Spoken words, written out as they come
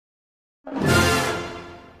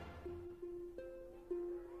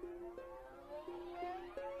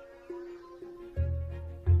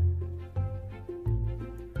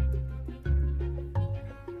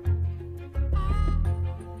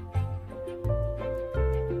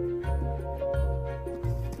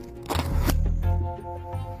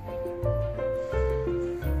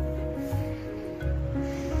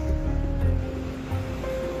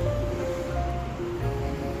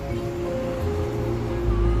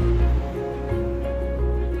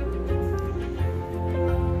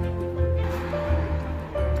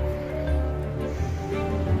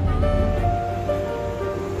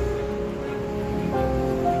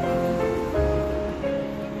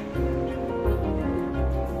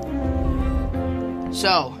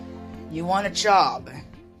So, you want a job?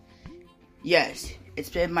 Yes, it's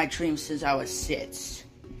been my dream since I was 6.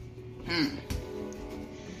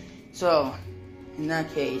 So, in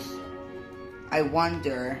that case, I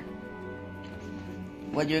wonder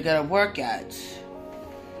what you're gonna work at.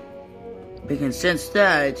 Because since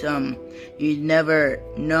that, you never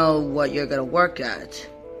know what you're gonna work at.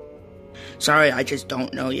 Sorry, I just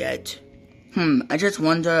don't know yet. I just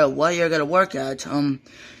wonder what you're gonna work at.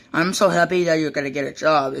 I'm so happy that you're gonna get a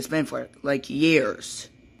job. It's been for, like, years.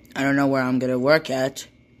 I don't know where I'm gonna work at.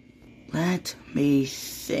 Let me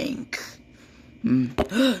think.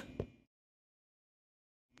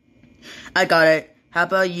 I got it. How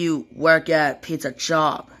about you work at Pizza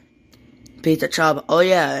Job? Pizza Job? Oh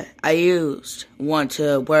yeah, I used want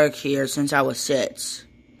to work here since I was 6.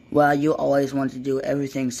 Well, you always want to do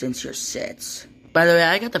everything since you're 6. By the way,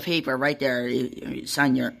 I got the paper right there. You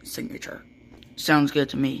sign your signature. Sounds good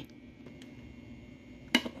to me.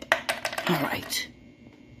 Alright.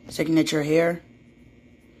 Signature here.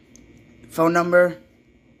 Phone number.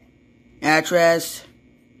 Address.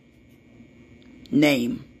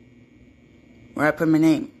 Name. Where I put my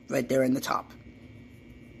name? Right there in the top.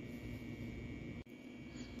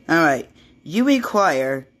 Alright. You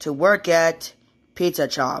require to work at Pizza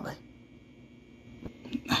Job.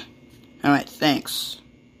 Alright, thanks.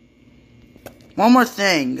 One more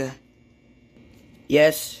thing.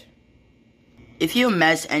 Yes? If you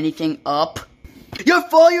mess anything up, you're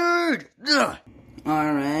fired!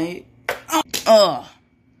 Alright.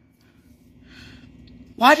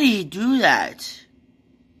 Why did he do that?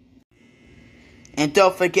 And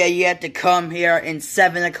don't forget you have to come here in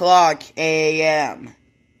 7 o'clock a.m.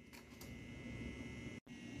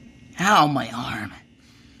 Ow, my arm.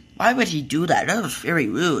 Why would he do that? That was very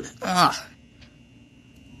rude.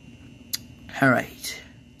 Alright.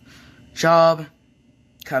 Job.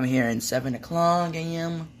 Come here in 7 o'clock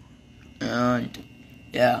a.m. And,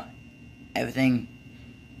 yeah. Everything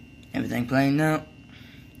playing out.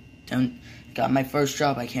 Got my first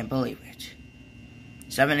job, I can't believe it.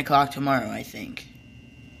 7 o'clock tomorrow, I think.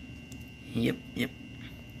 Yep.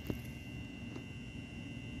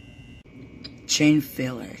 Chain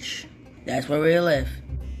Village. That's where we live.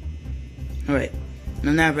 Alright,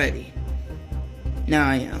 I'm not ready. Now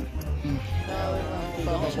I am.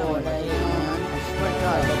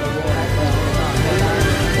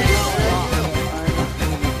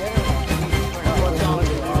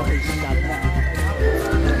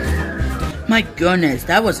 My goodness,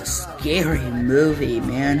 that was a scary movie,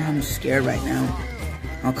 man. I'm scared right now.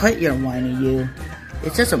 I'll cut your whiny you.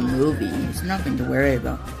 It's just a movie. It's nothing to worry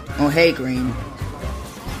about. Oh, hey, Green.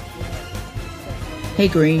 Hey,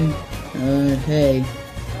 Green. Hey.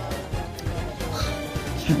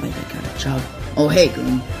 Can't wait, I got a job. Oh, hey,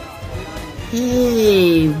 Green.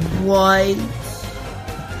 Hey, what?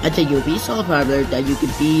 I think you'll be so popular that you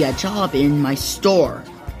could be a job in my store.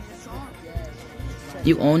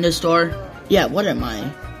 You own the store? Yeah, what am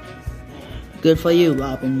I? Good for you,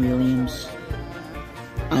 Robin Williams.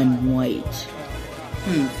 I'm white.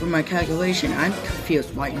 For my calculation, I'm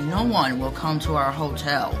confused why no one will come to our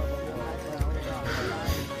hotel.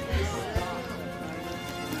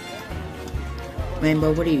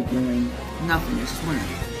 Rainbow, what are you doing? Nothing, I just want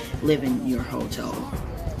to live in your hotel.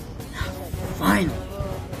 Finally.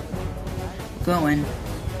 Go in.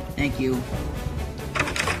 Thank you.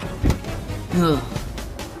 Ugh.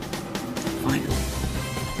 Finally.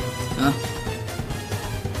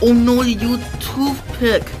 Oh no, you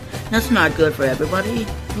toothpick. That's not good for everybody.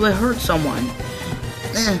 You would hurt someone.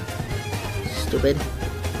 Stupid.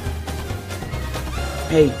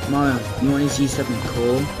 Hey, Mara, you want to see something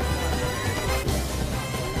cool?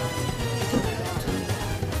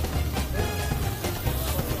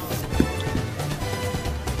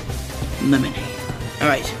 Lemonade.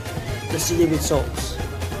 Alright, let's see the results.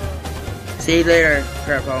 See you later,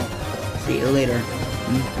 Purple. See you later.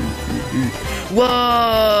 Whoa!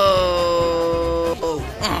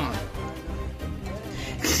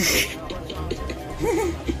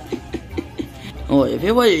 No, if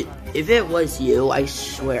it was you, I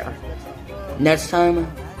swear. Next time,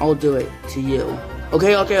 I'll do it to you.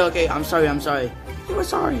 Okay. I'm sorry. You were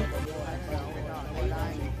sorry.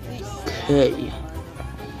 Okay.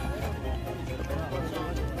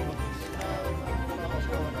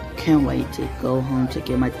 Can't wait to go home to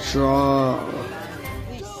get my job.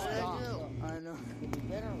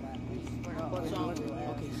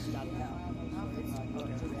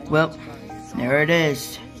 Well, there it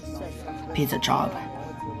is. Pizza job.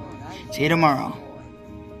 See you tomorrow.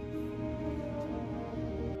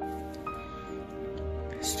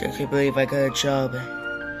 Still can't believe I got a job.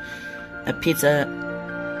 A pizza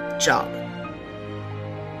job.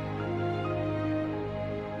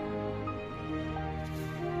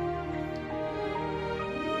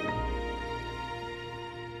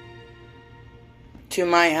 To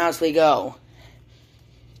my house we go.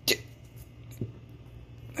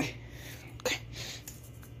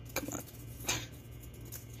 Come on.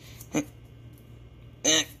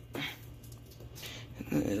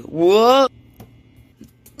 Whoa!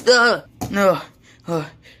 No.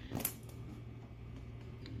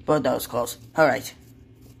 But that was close. Alright.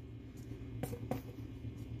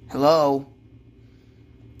 Hello?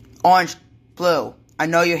 Orange, blue. I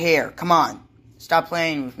know you're here. Come on. Stop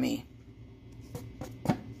playing with me.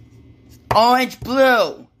 Orange,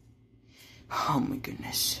 blue! Oh my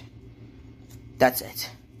goodness. That's it.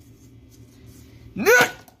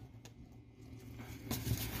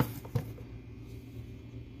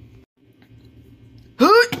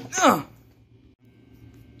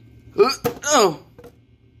 Oh,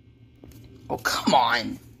 come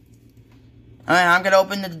on. Alright, I'm gonna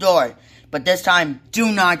open the door. But this time,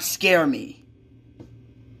 do not scare me.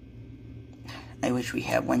 I wish we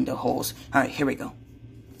had window holes. Alright, here we go.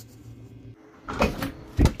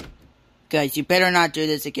 Guys, you better not do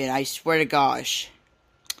this again. I swear to gosh.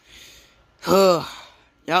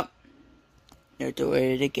 Yep. They're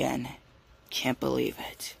doing it again. Can't believe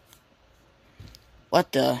it.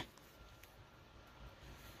 What the?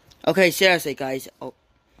 Okay, seriously, guys. Oh.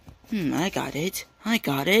 I got it.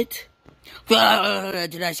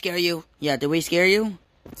 Did I scare you? Yeah, did we scare you?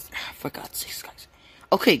 For God's sakes, guys.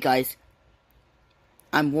 Okay, guys.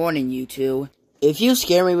 I'm warning you two. If you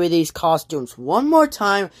scare me with these costumes one more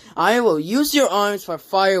time, I will use your arms for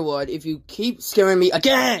firewood if you keep scaring me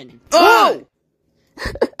again! Oh!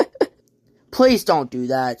 Please don't do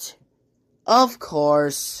that. Of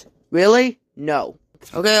course. Really? No.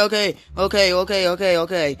 Okay.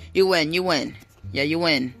 You win. Yeah, you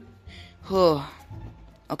win.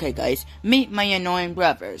 Okay, guys. Meet my annoying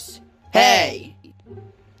brothers. Hey!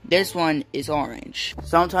 This one is orange.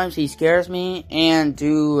 Sometimes he scares me and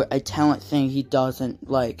do a talent thing he doesn't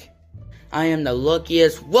like. I am the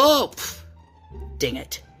luckiest. Whoa! Dang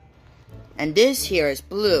it. And this here is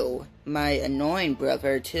blue. My annoying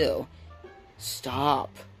brother too. Stop.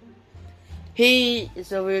 He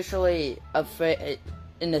is literally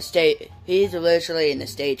He's literally in the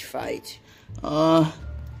stage fight.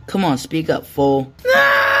 Come on, speak up, fool.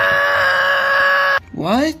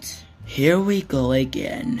 What? Here we go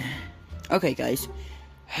again. Okay, guys.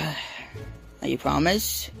 Are you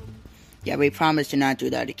promised? Yeah, we promise to not do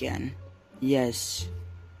that again. Yes.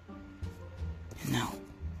 No.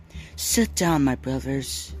 Sit down, my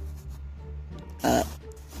brothers.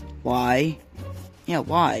 Why? Yeah,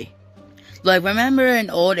 why? Like, remember in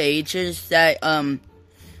old ages that,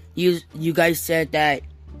 you guys said that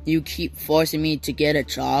you keep forcing me to get a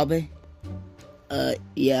job?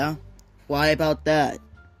 Yeah. Why about that?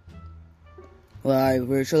 Well, I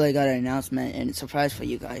virtually got an announcement and a surprise for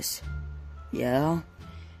you guys. Yeah?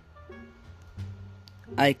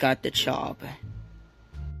 I got the job.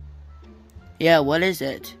 Yeah, what is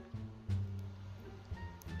it?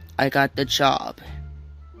 I got the job.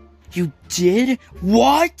 You did?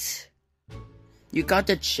 What? You got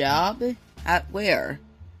the job? At where?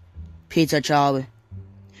 Pizza job.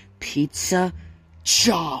 Pizza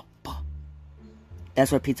job.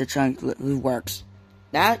 That's where Pizza Chunk works.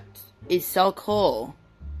 That is so cool.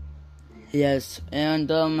 Yes,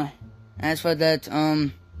 and, as for that,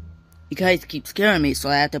 you guys keep scaring me, so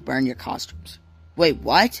I have to burn your costumes. Wait,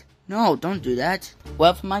 what? No, don't do that.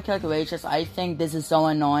 Well, for my calculations, I think this is so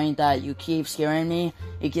annoying that you keep scaring me.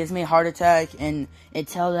 It gives me a heart attack, and it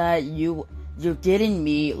tells that you're getting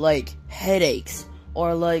me, like, headaches,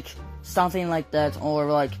 or, like, something like that, or,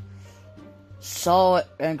 like, so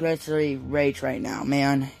aggressively rage right now,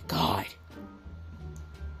 man. God.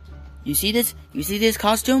 You see this? You see this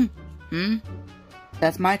costume?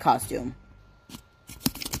 That's my costume.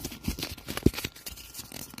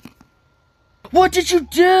 What did you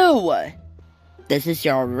do? This is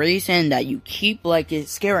your reason that you keep, like,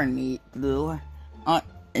 scaring me, Blue.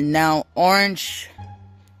 And now, Orange,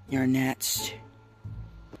 you're next.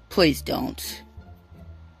 Please don't.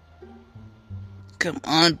 Come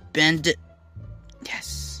on, bend it.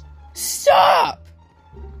 Yes. Stop!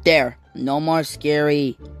 There. No more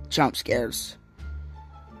scary jump scares.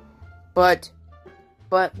 But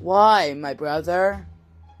why, my brother?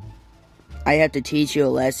 I have to teach you a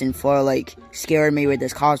lesson for, scaring me with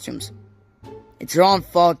these costumes. It's your own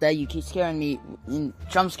fault that you keep scaring me in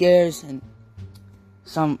jump scares and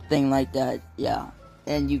something like that, yeah.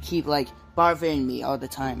 And you keep, bothering me all the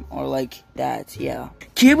time, or that, yeah.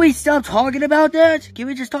 Can we stop talking about that? Can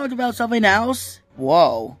we just talk about something else?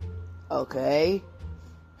 Whoa. Okay.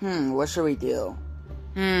 What should we do?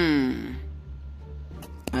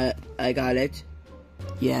 I got it.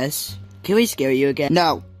 Yes. Can we scare you again?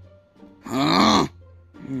 No. Huh?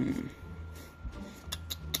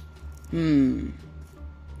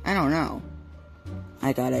 I don't know.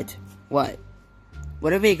 I got it. What?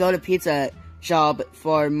 What if we go to pizza shop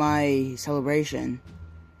for my celebration?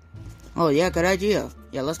 Oh yeah, good idea.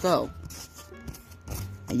 Yeah, let's go.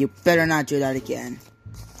 And you better not do that again.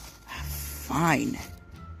 Fine.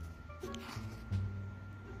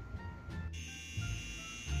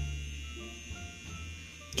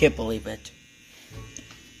 Can't believe it.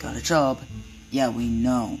 Got a job. Yeah, we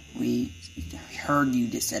know. We heard you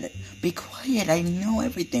just said it. Be quiet, I know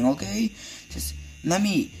everything, okay? Just let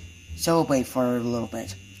me celebrate for a little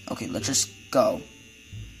bit. Okay, let's just go.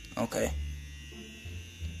 Okay.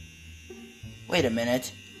 Wait a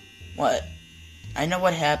minute. What? I know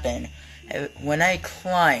what happened. When I'm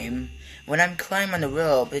climbing on the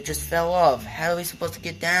rope, it just fell off. How are we supposed to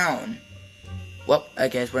get down? Well, I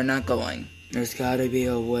guess we're not going. There's gotta be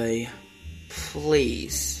a way.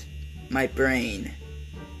 Please. My brain.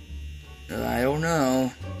 I don't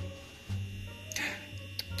know.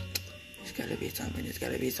 There's gotta be something. There's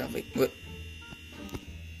gotta be something. What?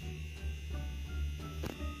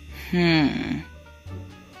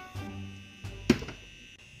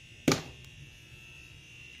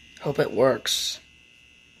 Hope it works.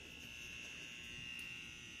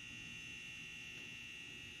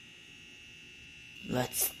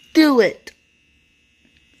 Let's do it!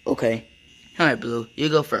 Okay. Alright, Blue, you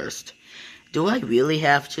go first. Do I really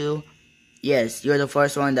have to? Yes, you're the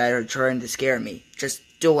first one that are trying to scare me. Just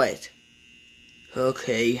do it.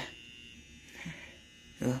 Okay.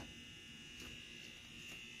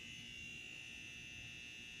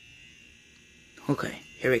 Okay,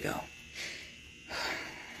 here we go.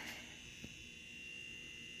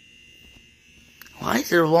 Why is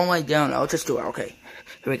there one way down? I'll just do it. Okay,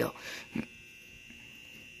 here we go.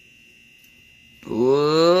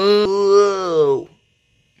 Whoa!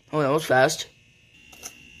 Oh, that was fast.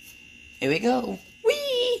 Here we go.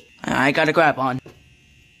 Whee! I got a grab on.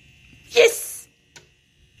 Yes!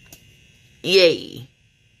 Yay!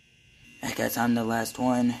 I guess I'm the last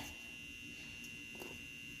one.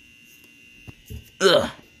 Ugh.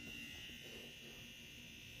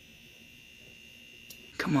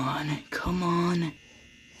 Come on, come on.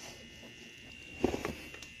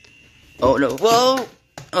 Oh no, whoa!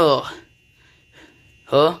 Oh.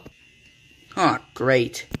 Huh? Oh,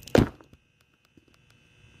 great.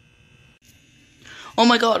 Oh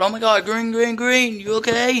my god, green, you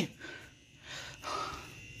okay?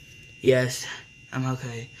 Yes, I'm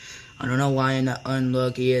okay. I don't know why I'm the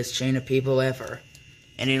unluckiest chain of people ever.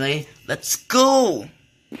 Anyway, let's go!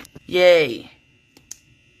 Yay!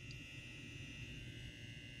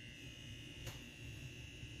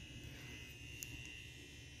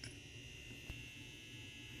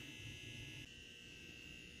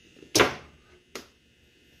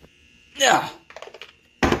 Yeah.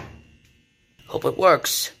 Hope it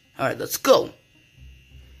works. Alright, let's go.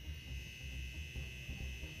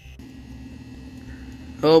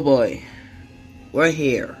 Oh boy. We're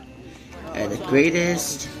here. At the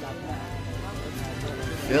greatest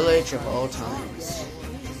village of all times.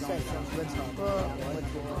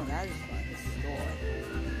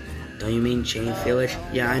 Don't you mean Chain Village?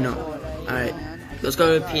 Yeah, I know. Alright, let's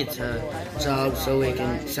go to pizza shop so we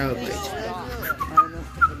can celebrate.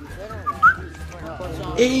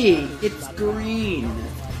 Hey, it's green.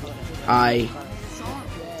 I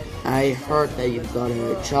heard that you got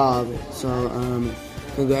a job, so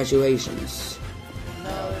congratulations.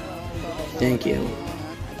 Thank you.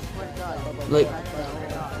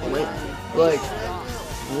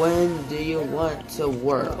 When do you want to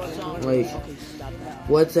work?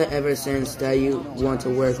 What's the ever since that you want to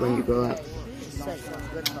work when you grow up?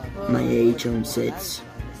 My age, I'm 6.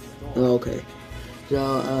 Okay.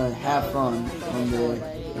 So, have fun on the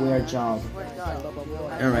weird job.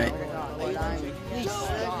 Alright.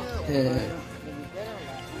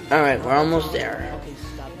 Alright, we're almost there.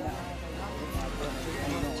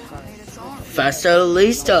 Faster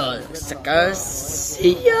listo, suckers.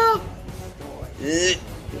 See ya.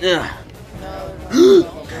 No.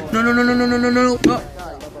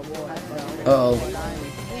 Oh.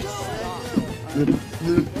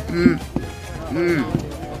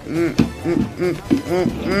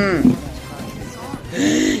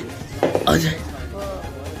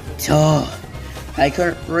 Oh, I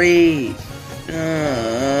couldn't breathe.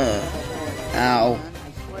 Ow.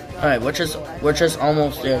 Alright, we're just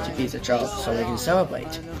almost there to Pizza Job, so we can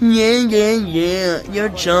celebrate. Yeah, your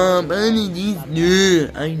job.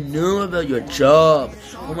 I know about your job.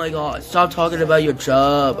 Oh my god, stop talking about your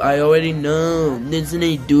job. I already know. Listen,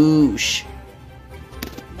 a douche.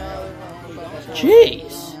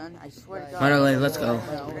 Jeez. Finally, let's go.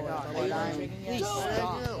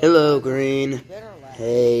 Hello, Green.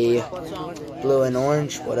 Hey. Blue and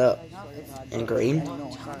orange, what up? And green?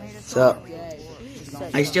 What's up?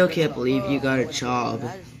 I still can't believe you got a job.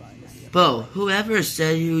 Bo, whoever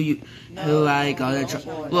said who I got a job?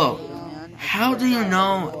 Whoa, how do you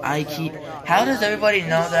know how does everybody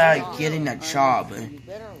know that I'm getting a job?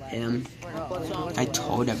 Him. I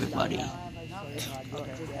told everybody.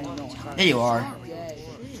 There you are.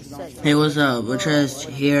 Hey, what's up? We're just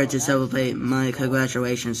here to celebrate my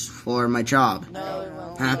congratulations for my job.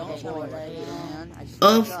 Huh?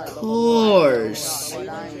 Of course.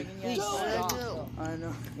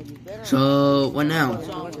 So, what now?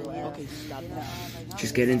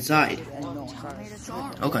 Just get inside.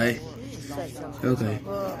 Okay.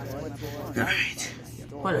 Alright.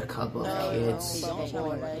 What a couple of kids.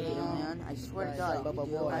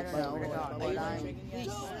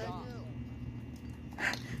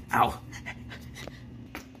 Ow.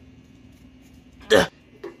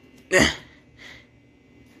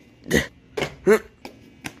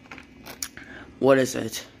 What is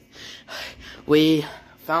it? We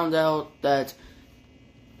found out that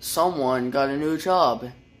someone got a new job.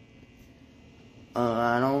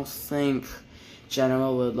 I don't think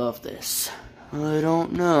General would love this. I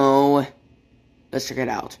don't know. Let's check it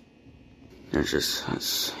out.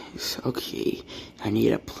 Okay. I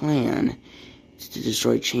need a plan to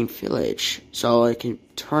destroy Chain Village so I can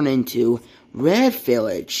turn into Red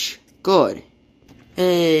Village. Good.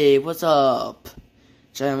 Hey, what's up,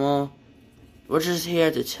 General? We're just here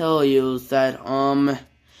to tell you that,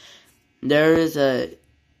 there is a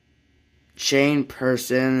chain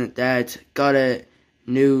person that got a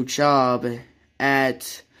new job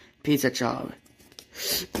at Pizza Job.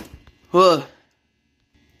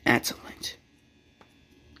 Excellent.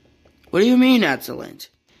 What do you mean, excellent?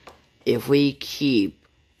 If we keep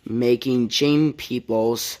making chain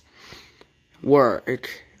people's work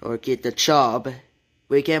or get the job,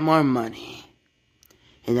 we get more money.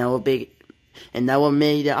 And that will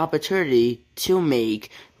make the opportunity to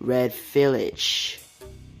make Red Village.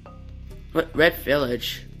 What, Red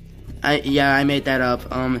Village? I made that up.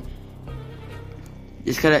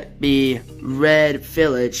 It's gonna be Red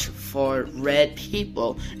Village for red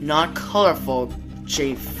people, not colorful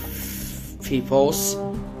peoples,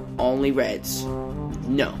 only reds.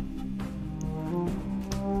 No.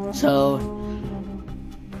 So,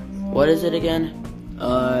 what is it again?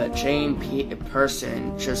 Chain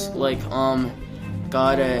person just like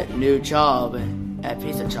got a new job at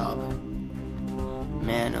Pizza Job.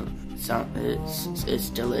 Man, it's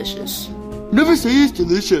delicious. Never say it's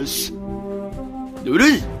delicious. Do it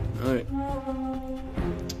is. Alright.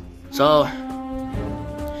 So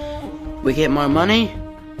we get more money,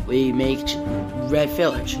 we make Red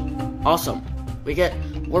Village. Awesome.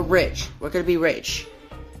 We're rich. We're gonna be rich.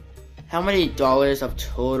 How many dollars of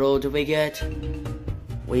total do we get?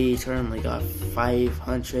 We currently got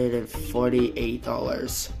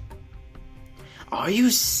 $548. Are you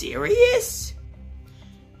serious?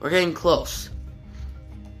 We're getting close.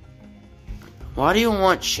 Why do you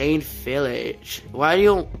want Chain Village? Why do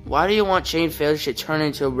you want Chain Village to turn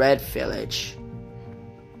into Red Village?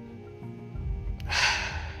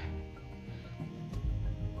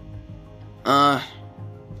 I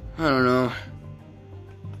don't know.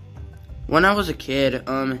 When I was a kid,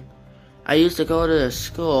 I used to go to the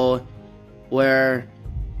school where,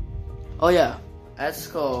 at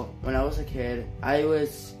school, when I was a kid, I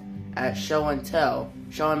was at Show and Tell,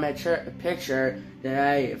 showing my picture that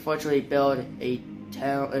I unfortunately built a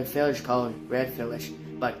village called Red Village,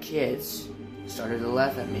 but kids started to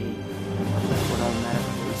laugh at me for no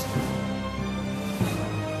medical reason.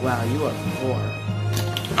 Wow, you are poor.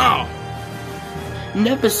 Oh!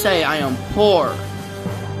 Never say I am poor.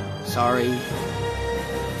 Sorry.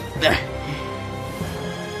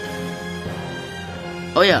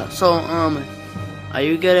 Oh yeah, so, Are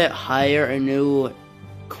you gonna hire a new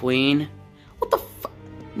queen? What the fuck?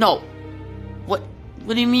 No. What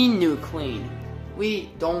do you mean new queen? We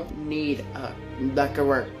don't need a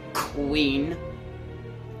regular queen.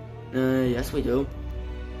 Yes we do.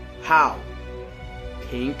 How?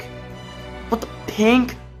 Pink? What the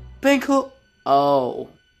pink? Pink who? Oh.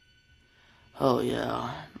 Oh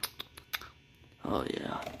yeah. Oh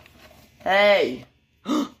yeah. Hey!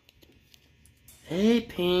 Hey,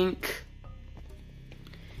 Pink.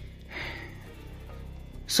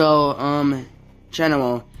 So,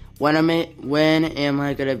 General, when am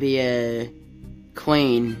I gonna be a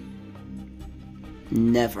queen?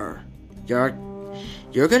 Never.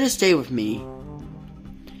 You're gonna stay with me.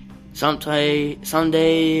 Someday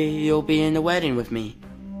you'll be in the wedding with me.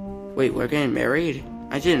 Wait, we're getting married?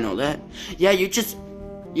 I didn't know that. Yeah, you just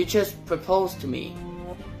proposed to me.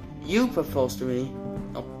 You proposed to me.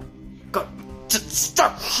 Oh, God,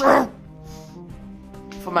 stop!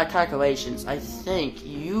 For my calculations, I think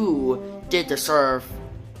you did deserve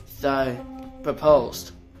the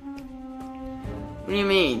proposed. What do you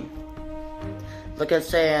mean? Look at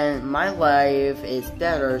saying my life is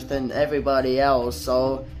better than everybody else,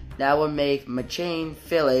 so that would make Machine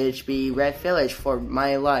Village be Red Village for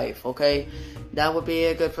my life, okay? That would be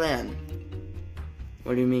a good plan.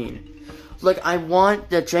 What do you mean? Look, I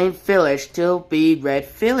want the Chain Village to be Red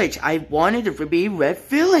Village. I want it to be Red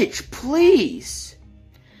Village, please.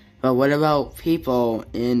 But what about people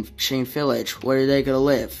in Chain Village? Where are they gonna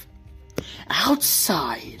live?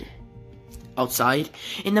 Outside. Outside?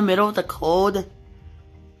 In the middle of the cold?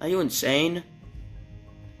 Are you insane?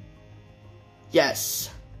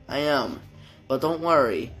 Yes, I am. But don't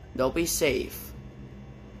worry, they'll be safe.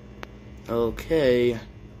 Okay.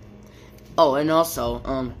 Oh, and also,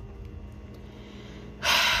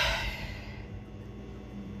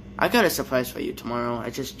 I got a surprise for you tomorrow.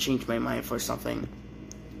 I just changed my mind for something.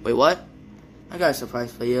 Wait, what? I got a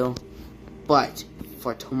surprise for you. But,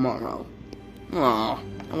 for tomorrow. Aw,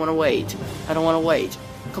 I wanna wait. I don't wanna wait.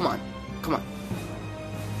 Come on. Come on.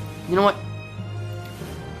 You know what?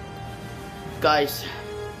 Guys,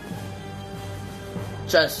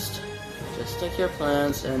 just stick your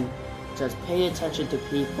plans and just pay attention to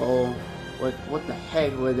people. What the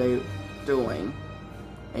heck were they doing?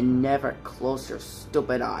 And never close your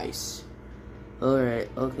stupid eyes. Alright,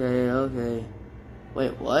 okay.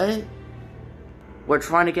 Wait, what? We're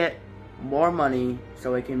trying to get more money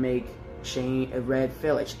so we can make a Red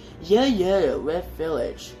Village. Yeah, Red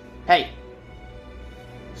Village. Hey!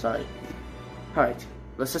 Sorry. Alright,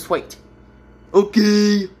 let's just wait.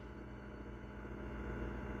 Okay.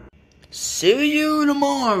 See you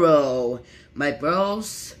tomorrow, my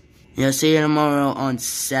bros. Yeah, see you tomorrow on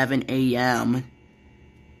 7 a.m.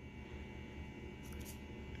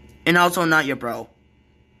 And also not your bro.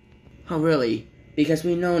 Oh, really? Because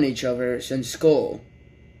we've known each other since school.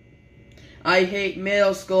 I hate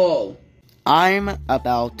middle school. I'm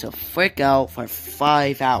about to freak out for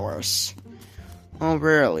 5 hours. Oh,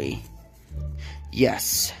 really?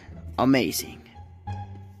 Yes. Amazing.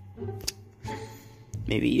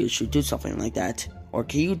 Maybe you should do something like that. Or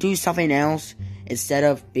can you do something else instead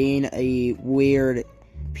of being a weird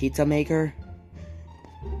pizza maker?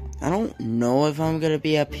 I don't know if I'm gonna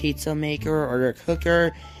be a pizza maker or a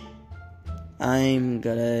cooker. I'm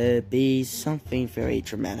gonna be something very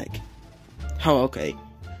dramatic. Oh, okay.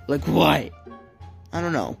 Like what? I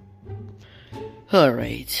don't know.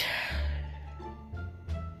 Alright.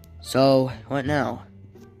 So, what now?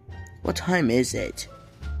 What time is it?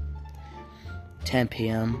 10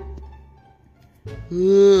 p.m.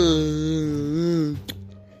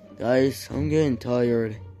 Guys, I'm getting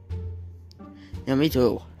tired. Yeah, me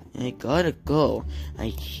too. I gotta go.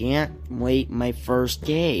 I can't wait my first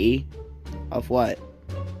day. Of what?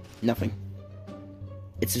 Nothing.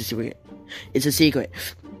 It's a secret. It's a secret.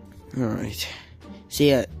 Alright. See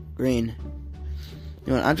ya, Green.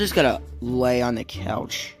 You know what, I'm just gonna lay on the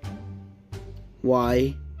couch.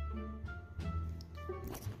 Why?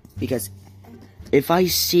 Because if I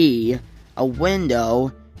see a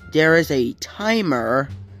window, there is a timer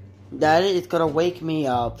that is gonna wake me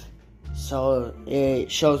up. So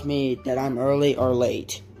it shows me that I'm early or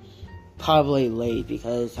late. Probably late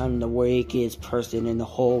because I'm the wakiest person in the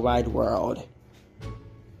whole wide world.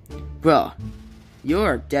 Bruh,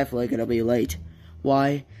 you're definitely gonna be late.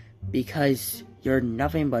 Why? Because you're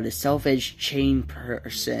nothing but a selfish chain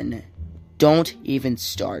person. Don't even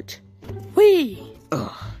start. Whee!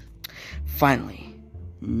 Ugh. Finally,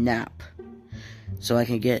 nap. So I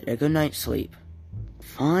can get a good night's sleep.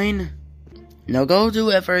 Fine. Now go do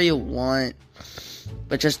whatever you want.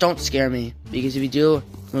 But just don't scare me. Because if you do,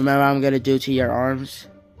 remember what I'm gonna do to your arms?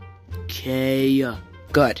 Okay.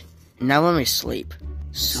 Good. Now let me sleep.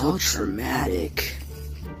 So dramatic.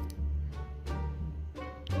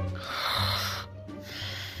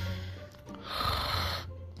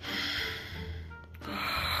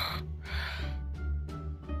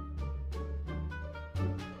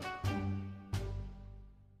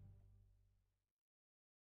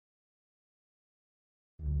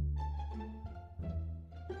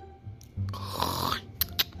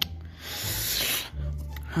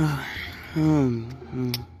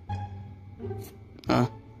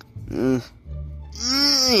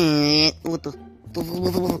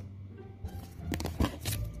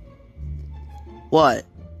 What?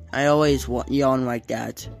 I always yawn like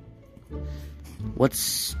that. What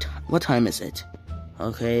time is it?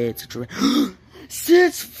 Okay, it's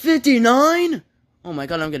 6:59. Oh my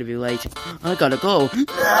god, I'm gonna be late. I gotta go.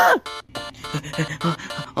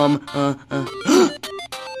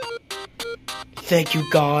 Thank you,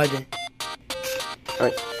 God.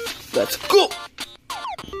 Alright, let's go.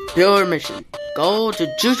 Your mission. Go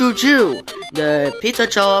to Choo Choo Choo, the pizza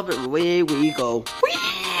shop. Away we go.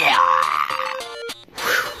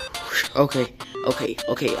 Okay.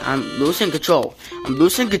 I'm losing control.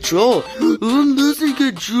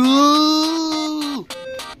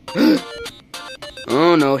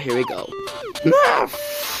 Oh no, here we go.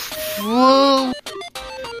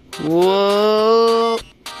 Whoa.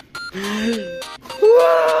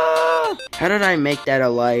 How did I make that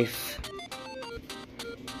alive?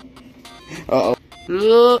 Uh-oh.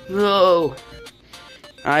 No.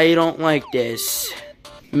 I don't like this.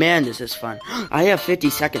 Man, this is fun. I have 50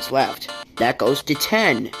 seconds left. That goes to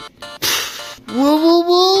 10.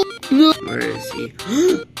 Whoa. No. Where is he?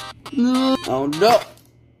 No. Oh, no.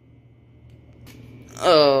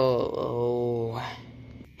 Oh.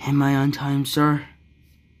 Am I on time, sir?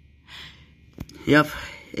 Yep,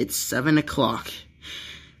 it's 7 o'clock.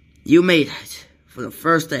 You made it for the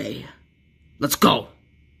first day. Let's go.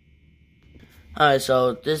 Alright,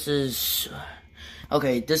 so this is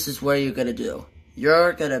what you're gonna do.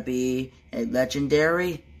 You're gonna be a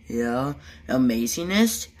legendary, yeah,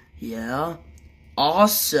 amazingest, yeah,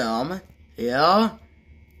 awesome, yeah,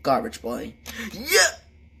 garbage boy. Yeah!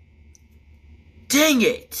 Dang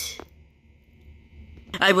it!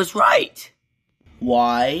 I was right!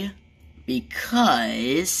 Why?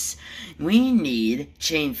 Because we need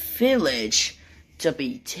Chain Village to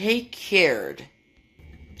be take cared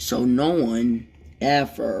so no one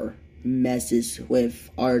ever messes with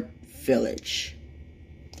our village.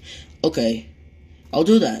 Okay, I'll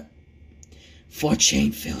do that for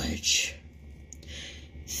Chain Village.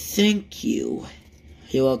 Thank you.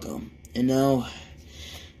 You're welcome. And now,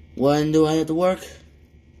 when do I have to work?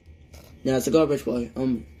 Now it's a garbage boy.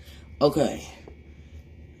 Okay.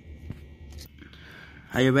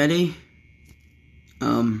 Are you ready?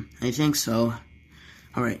 I think so.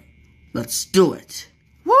 Alright, let's do it.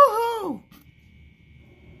 Woohoo!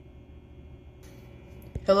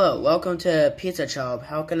 Hello, welcome to Pizza Shop.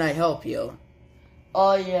 How can I help you?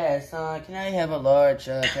 Oh yes, can I have a large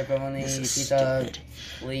pepperoni pizza,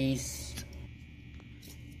 please?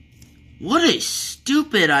 What a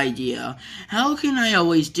stupid idea. How can I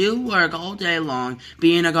always do work all day long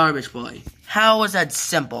being a garbage boy? How is that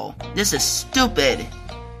simple? This is stupid.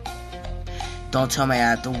 Don't tell me I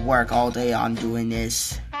have to work all day on doing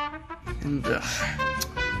this.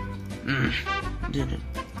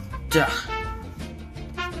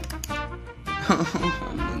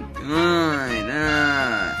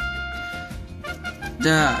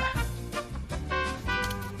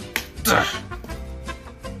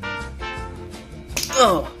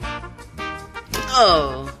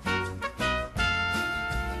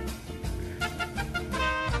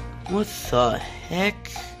 What the heck?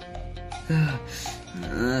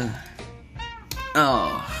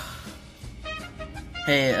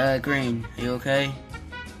 Hey, Green, are you okay?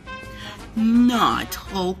 Not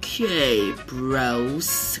okay, bro.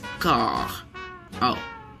 Scar. Oh,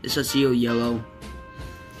 it's just you, Yellow.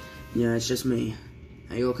 Yeah, it's just me.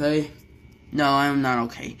 Are you okay? No, I'm not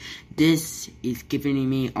okay. This is giving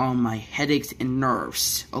me all my headaches and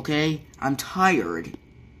nerves, okay? I'm tired.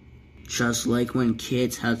 Just like when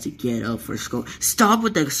kids have to get up for school. Stop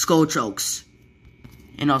with the skull jokes.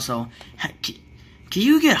 And also, can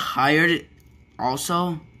you get hired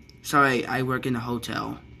also? Sorry, I work in a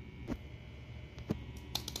hotel.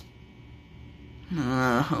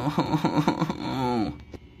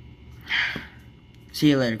 See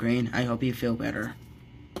you later, Green. I hope you feel better.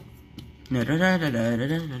 I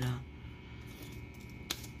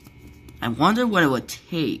wonder what it would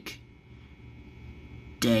take.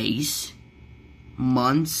 Days?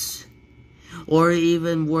 Months? or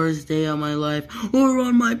even worst day of my life, or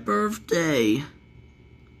on my birthday.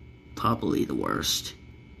 Probably the worst.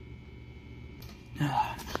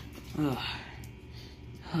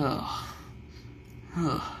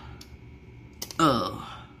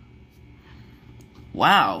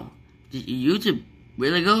 Wow, you did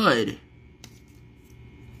really good.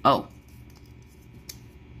 Oh.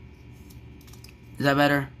 Is that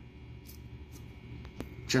better?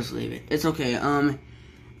 Just leave it. It's okay.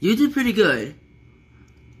 You did pretty good.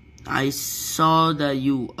 I saw that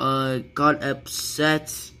you, got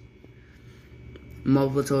upset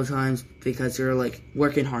multiple times because you're, like,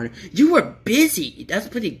 working hard. You were busy. That's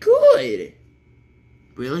pretty good.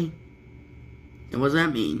 Really? And what does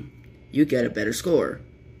that mean? You get a better score.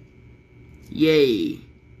 Yay.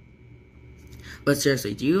 But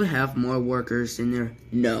seriously, do you have more workers in there?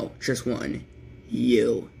 No, just one.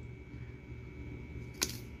 You.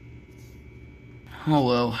 Oh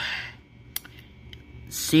well.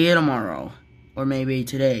 See you tomorrow. Or maybe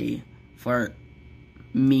today for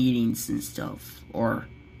meetings and stuff. Or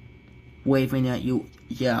waving at you.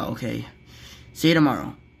 Yeah, okay. See you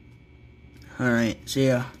tomorrow. Alright, see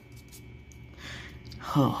ya.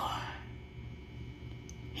 Oh.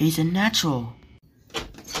 He's a natural.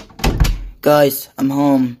 Guys, I'm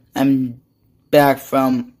home. I'm back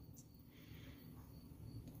from...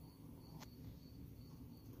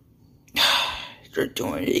 They're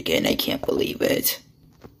doing it again. I can't believe it.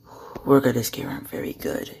 We're gonna scare him very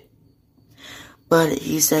good. But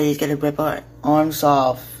he said he's gonna rip our arms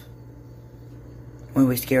off when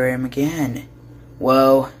we scare him again.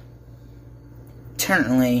 Well,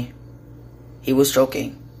 apparently, he was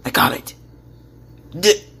joking. I got it.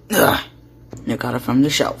 I got it from the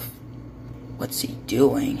shelf. What's he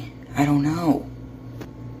doing? I don't know.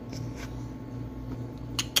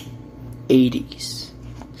 80s.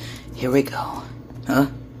 Here we go. Huh?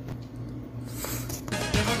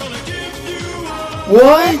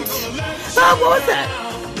 What? Ah, what was that?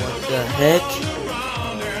 What the heck?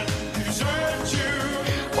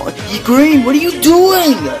 Oh, Green, what are you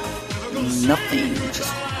doing? Nothing.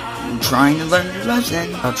 Just trying to learn your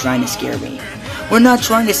lesson. Or trying to scare me. We're not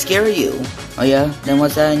trying to scare you. Oh yeah? Then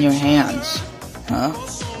what's that in your hands? Huh?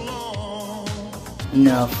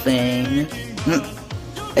 Nothing.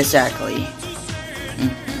 Exactly.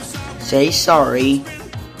 Say sorry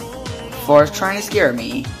for trying to scare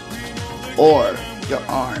me, or your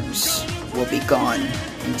arms will be gone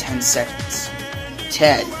in 10 seconds.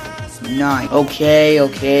 10, 9.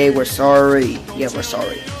 Okay, we're sorry. Yeah, we're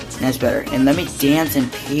sorry. That's better. And let me dance in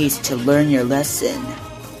peace to learn your lesson.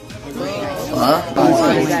 Huh?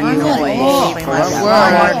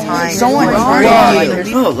 Someone hurt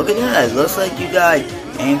you. Oh, look at that. Looks like you got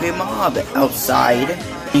angry mob outside.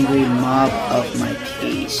 Angry mob of my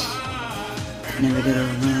peace. Never get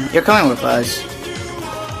over that. You're coming with us.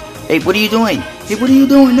 Hey, what are you doing? Hey, what are you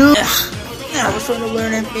doing? No! I was trying to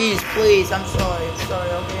learn in peace, please. I'm sorry,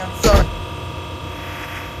 okay, I'm sorry.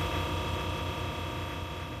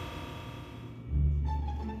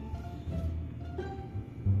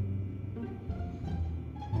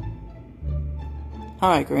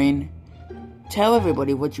 Alright, Green. Tell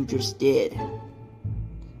everybody what you just did.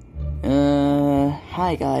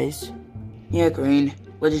 Hi, guys. Yeah, Green.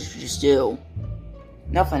 What did you just do?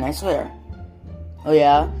 Nothing, I swear. Oh,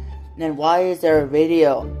 yeah? Then why is there a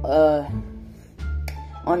radio,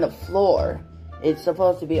 on the floor? It's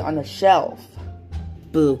supposed to be on the shelf.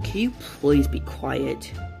 Boo, can you please be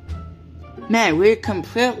quiet? Man, we're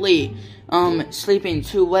completely, sleeping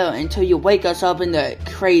too well until you wake us up in the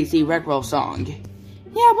crazy Rickroll song.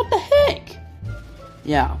 Yeah, what the heck?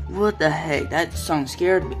 Yeah, what the heck? That song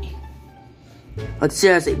scared me. But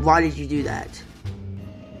seriously, why did you do that?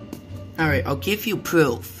 Alright, I'll give you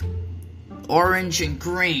proof. Orange and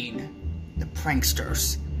Green, the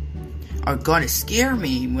pranksters, are gonna scare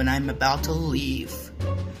me when I'm about to leave.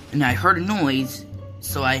 And I heard a noise,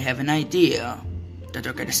 so I have an idea that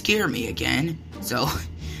they're gonna scare me again. So,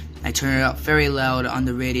 I turn it up very loud on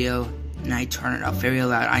the radio, and I turn it up very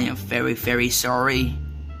loud. I am very, very sorry.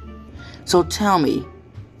 So tell me,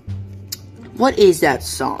 what is that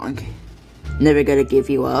song? Never Gonna Give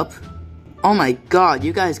You Up? Oh my god,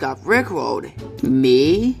 you guys got rickrolled.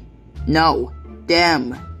 Me? No,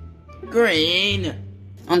 them. Green.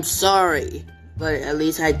 I'm sorry, but at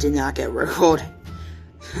least I did not get rickrolled.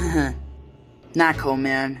 Not cool,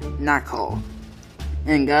 man. Not cool.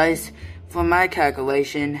 And guys, for my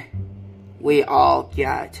calculation, we all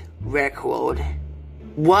got rickrolled.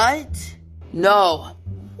 What? No.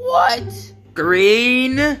 What?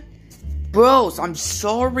 Green? Bros, I'm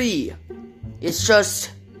sorry. It's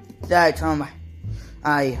just that,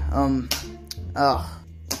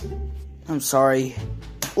 I'm sorry.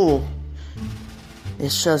 Oh,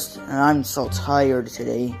 it's just I'm so tired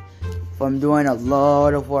today from doing a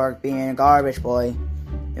lot of work being a garbage boy.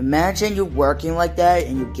 Imagine you working like that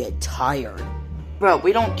and you get tired. Bro,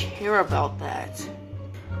 we don't care about that.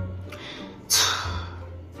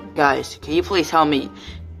 Guys, can you please help me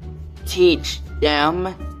teach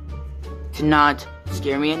them to not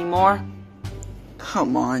scare me anymore?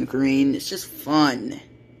 Come on, Green. It's just fun.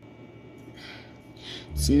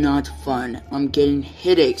 It's not fun. I'm getting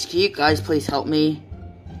headaches. Can you guys please help me?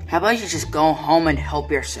 How about you just go home and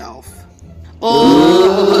help yourself?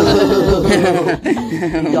 Oh!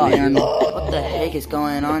 Man, what the heck is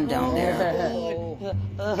going on down there?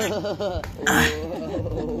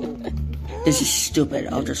 This is stupid.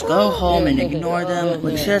 I'll just go home and ignore them.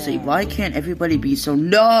 Like, seriously, why can't everybody be so...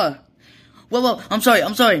 No! Whoa, I'm sorry.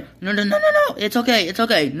 No. It's okay. No,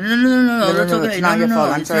 that's okay. It's not your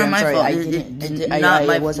fault. I'm sorry.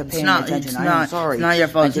 I wasn't paying attention. I'm sorry. It's not your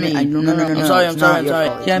fault. It's me. No. I'm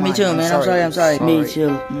sorry. Yeah, me too, man. I'm sorry. Me too.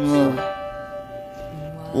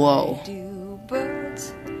 Whoa.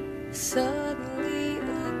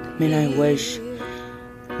 Man, I wish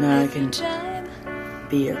that I can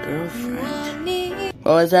be your girlfriend.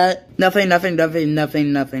 What was that?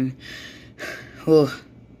 Nothing. Oh.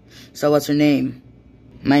 So what's her name?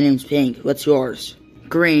 My name's Pink. What's yours?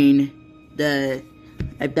 Green. I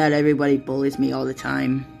bet everybody bullies me all the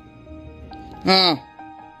time. Oh.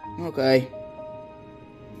 Okay.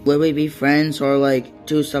 Will we be friends or like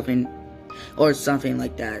do something or something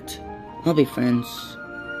like that? I'll be friends.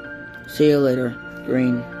 See you later,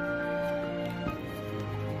 Green.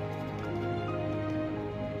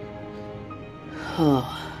 Oh,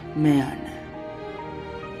 man.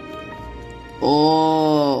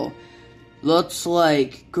 Oh, looks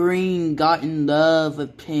like Green got in love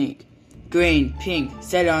with Pink. Green, Pink,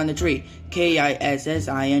 set it on the tree. Kissing.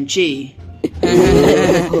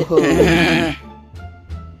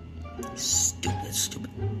 Stupid.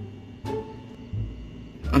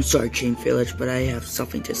 I'm sorry, Chain Village, but I have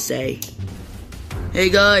something to say. Hey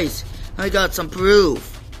guys, I got some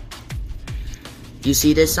proof. You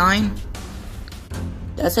see this sign?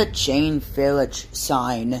 That's a Chain Village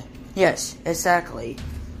sign. Yes, exactly.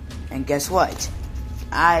 And guess what?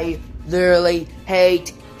 I literally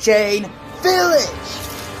hate Chain Village!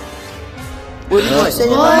 What did you say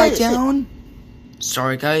about my town?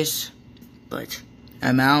 Sorry guys, but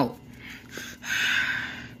I'm out.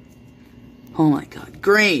 Oh my god.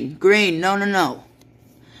 Green, no.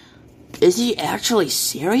 Is he actually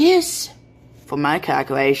serious? For my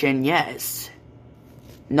calculation, yes.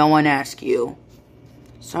 No one asked you.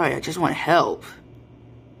 Sorry, I just want help.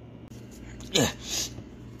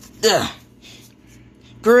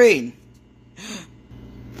 Green!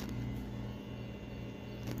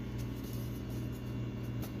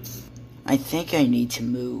 I think I need to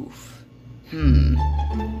move.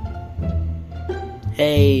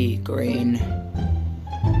 Hey, Green.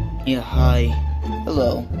 Yeah, hi.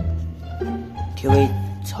 Hello. Can we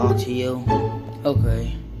talk to you?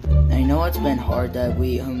 Okay. I know it's been hard that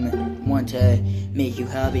we want to make you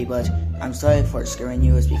happy, but I'm sorry for scaring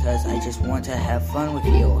you. It's because I just want to have fun with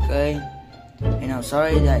you, okay? And I'm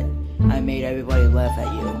sorry that I made everybody laugh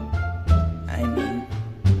at you. I mean,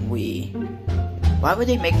 why would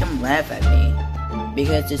they make them laugh at me?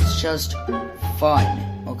 Because it's just fun,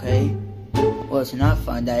 okay? Well, it's not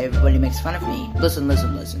fun that everybody makes fun of me. Listen.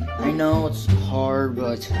 I know it's hard,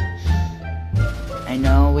 but I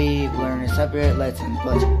know we learn a separate lesson,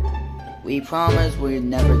 but we promise we'll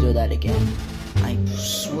never do that again. I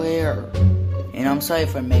swear. And I'm sorry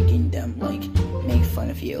for making them, make fun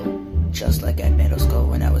of you. Just like at middle school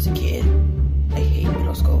when I was a kid. I hate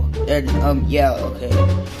middle school. And, yeah, okay.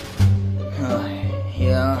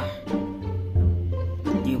 Yeah.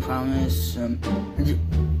 You promise, do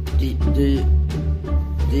you,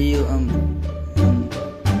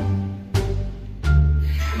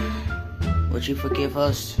 would you forgive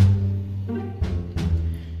us?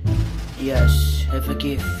 Yes, I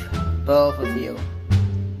forgive both of you.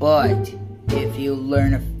 But if you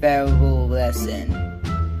learn a valuable lesson,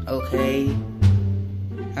 okay?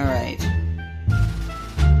 Alright.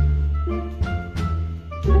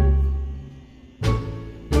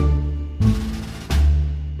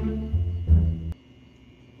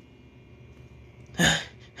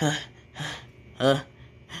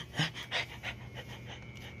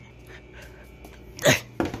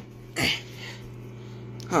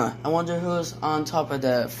 I wonder who's on top of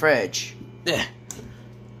the fridge.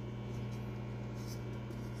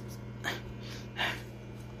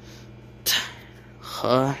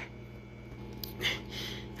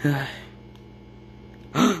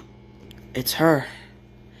 It's her.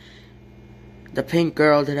 The pink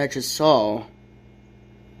girl that I just saw.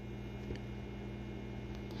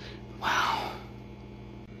 Wow.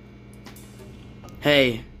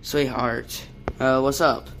 Hey, sweetheart. What's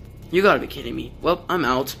up? You gotta be kidding me. Well, I'm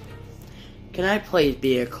out. Can I please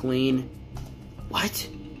be a queen? What?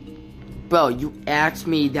 Bro, you asked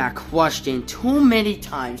me that question too many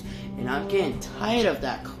times, and I'm getting tired of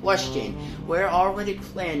that question. We're already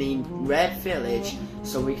planning Red Village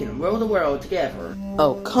so we can rule the world together.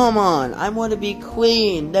 Oh, come on. I want to be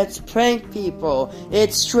queen. Let's prank people.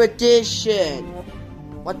 It's tradition.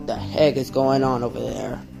 What the heck is going on over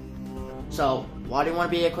there? So, why do you want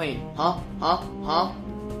to be a queen? Huh?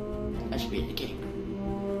 I should be the king.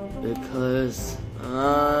 Because,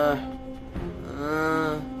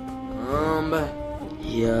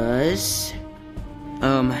 yes.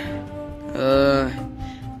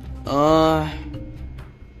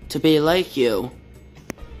 To be like you.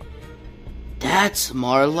 That's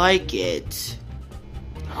more like it.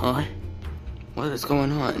 Huh? What is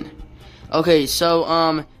going on? Okay,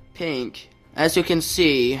 so, Pink, as you can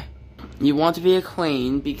see, you want to be a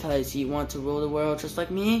queen because you want to rule the world just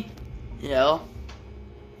like me? Yeah.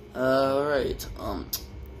 Alright,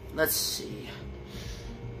 let's see.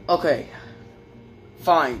 Okay.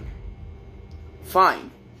 Fine.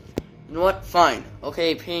 You know what? Fine.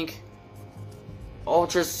 Okay, Pink. I'll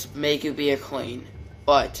just make you be a queen.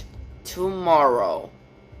 But tomorrow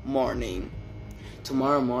morning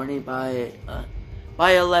by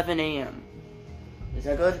 11 a.m. Is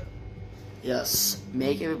that good? Yes.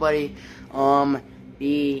 Make everybody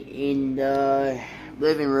be in the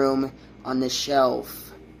living room on the shelf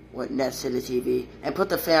next to the TV, and put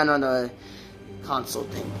the fan on the console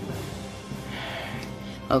thing.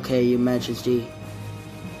 Okay, Your Majesty.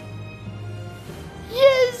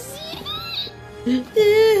 Yes.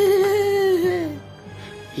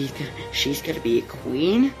 She's gonna be a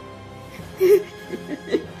queen.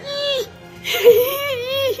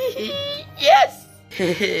 Yes.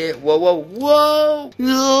 Whoa!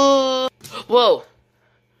 Whoa!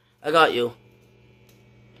 I got you.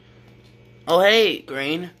 Oh, hey,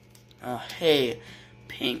 Green. Oh, hey,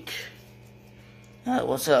 Pink.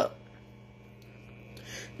 What's up?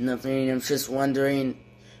 Nothing, I'm just wondering,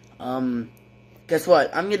 guess what?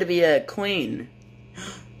 I'm gonna be a queen.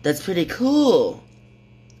 That's pretty cool.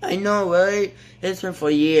 I know, right? It's been for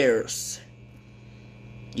years.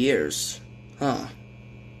 Years. Huh.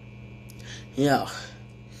 Yeah.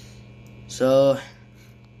 So,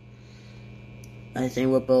 I think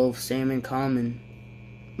we're both same in common.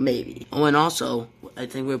 Maybe. Oh, and also, I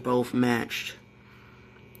think we're both matched.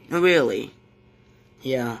 Really?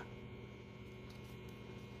 Yeah.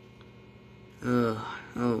 Oh,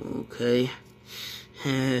 okay.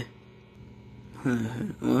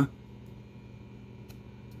 What?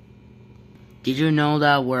 Did you know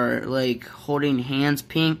that we're, like, holding hands,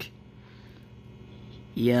 Pink?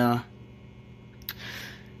 Yeah.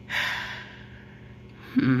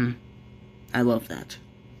 I love that.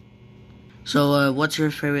 So, what's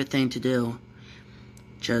your favorite thing to do?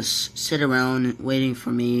 Just sit around waiting for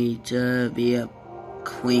me to be a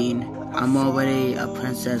queen. I'm already a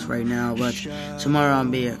princess right now, but tomorrow I'll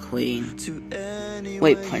be a queen.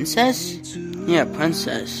 Wait, princess? Yeah,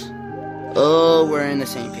 princess. Oh, we're in the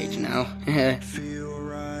same page now. Feel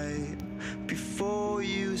right before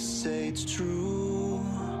you say it's true.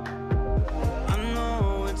 I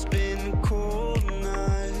know it's been cold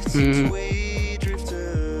nights since we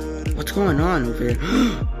drifted. What's going on over here?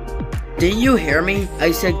 Didn't you hear me?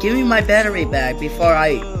 I said, give me my battery back before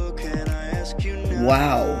I...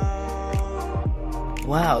 Wow.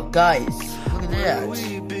 Wow, guys. Look at that.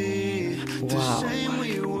 Wow.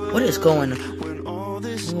 What is going on?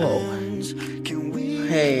 Whoa.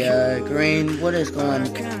 Hey, Green, what is going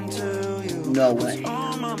on? No way.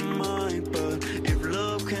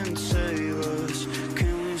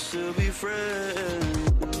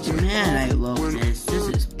 Man, I love this. This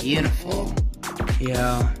is beautiful.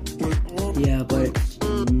 Yeah, but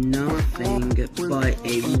nothing but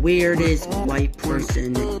a weirdest white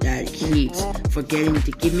person that keeps forgetting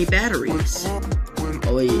to give me batteries.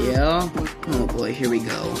 Oh yeah? Oh boy, here we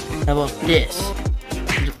go. How about this?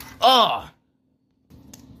 Oh!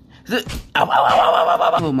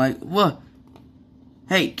 Oh my, what?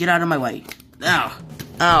 Hey, get out of my way.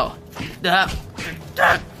 Ow.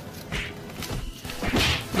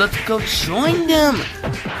 Let's go join them.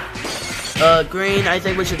 Green, I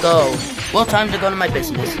think we should go. Well, time to go to my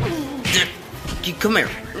business. Come here.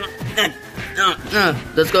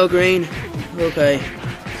 Let's go, Green. Okay.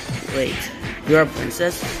 Wait, you're a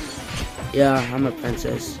princess? Yeah, I'm a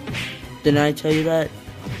princess. Didn't I tell you that?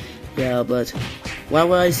 Yeah, but when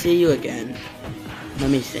will I see you again? Let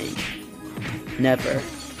me think. Never.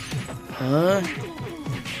 Huh?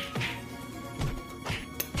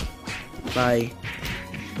 Bye.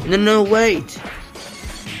 No, wait.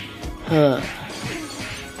 Huh.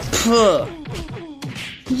 Puh.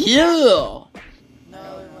 Yeah.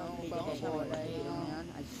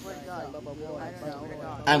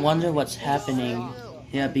 I wonder what's happening.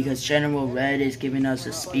 Yeah, because General Red is giving us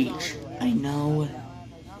a speech. I know.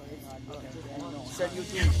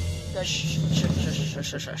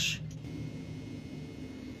 Shush.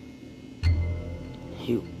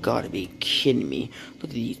 You gotta be kidding me. Look at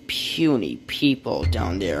these puny people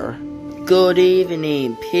down there. Good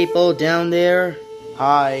evening, people down there.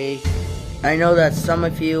 Hi. I know that some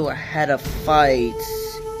of you had a fight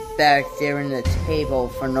back there in the table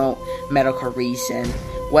for no medical reason.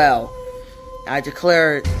 Well, I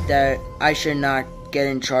declare that I should not get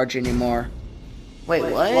in charge anymore. Wait,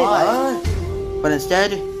 what? But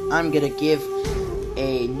instead, I'm gonna give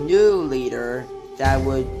a new leader that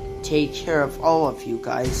would take care of all of you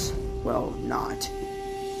guys. Well, not.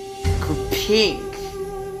 Pink.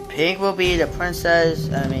 Pink will be the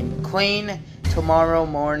queen tomorrow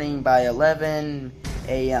morning by 11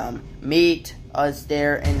 a.m. Meet us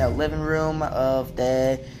there in the living room of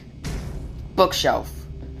the bookshelf.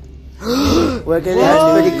 That's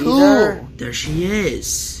pretty cool. There she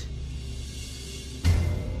is.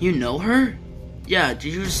 You know her? Yeah,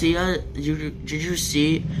 did you see did you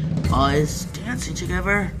see us dancing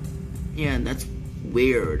together? Yeah, that's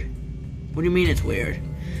weird. What do you mean it's weird?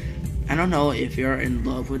 I don't know if you're in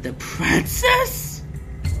love with the princess?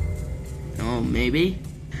 Oh, maybe.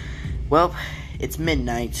 Well, it's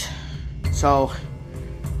midnight. So,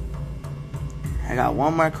 I got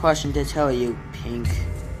one more question to tell you, Pink.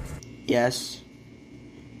 Yes?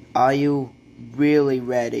 Are you really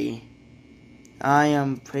ready? I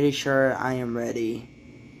am pretty sure I am ready.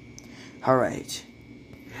 Alright.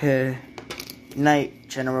 Night,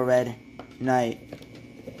 General Red. Night.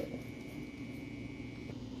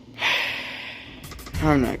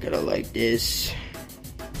 I'm not gonna like this.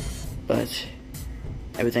 But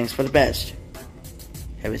everything's for the best.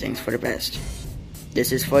 Everything's for the best.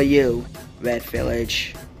 This is for you, Red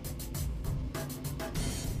Village.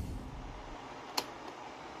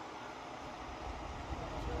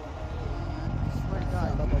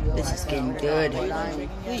 This is getting good.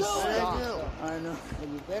 Please stop.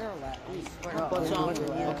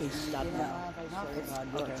 Okay, stop now.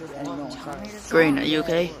 Green, are you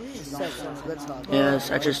okay?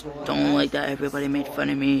 Yes, I just don't like that everybody made fun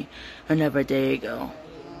of me another day ago.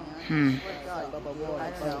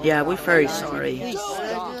 Yeah, we're very sorry.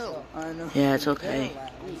 Yeah, it's okay.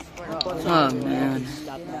 Oh, man.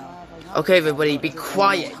 Okay, everybody, be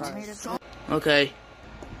quiet. Okay.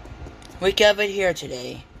 We gathered here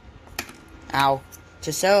today.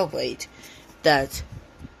 To celebrate that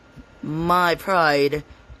my pride,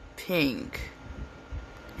 Pink,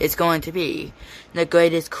 is going to be the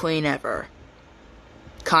greatest queen ever.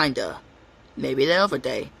 Kinda. Maybe the other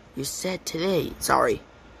day. You said today. Sorry.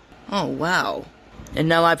 Oh, wow. And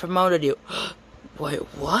now I promoted you. Wait,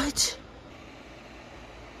 what?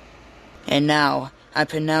 And now I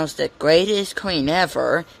pronounce the greatest queen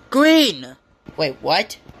ever, Green! Wait,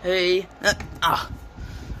 what? Hey.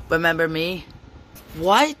 Remember me?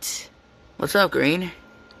 What? What's up, Green?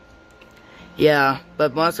 Yeah,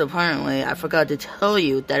 but most apparently, I forgot to tell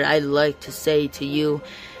you that I'd like to say to you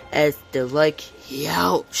as the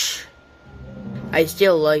youch. I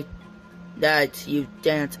still like that you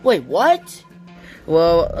dance. Wait, what?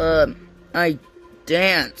 Well, I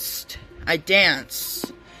danced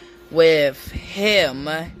with him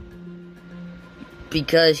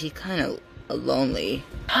because he's kind of lonely.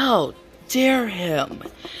 How dare him?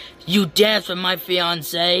 You danced with my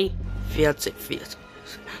fiance?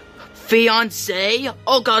 Fiance?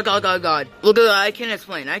 Oh, God. Look, I can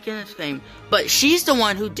explain. But she's the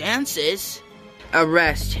one who dances.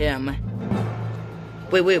 Arrest him.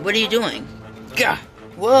 Wait, what are you doing? Gah!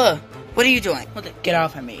 Whoa! What are you doing? Get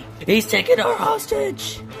off of me. He's taking our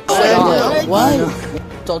hostage.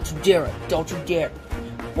 What? Don't you dare it. Don't you dare.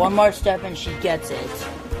 One more step and she gets it.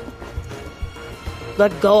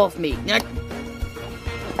 Let go of me.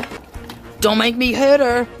 Don't make me hit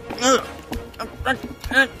her.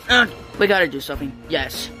 We gotta do something.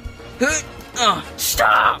 Yes.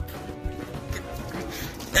 Stop!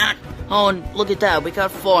 Oh, and look at that. We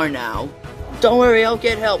got 4 now. Don't worry, I'll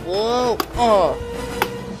get help. Whoa. Oh.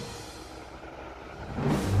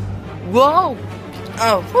 Whoa.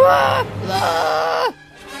 Oh.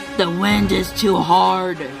 The wind is too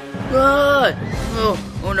hard. Oh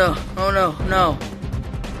no.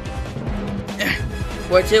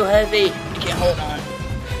 We're too heavy. You can't hold on.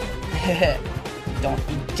 Don't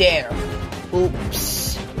you dare.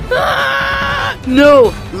 Oops. Ah!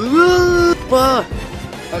 No!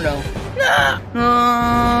 Oh no.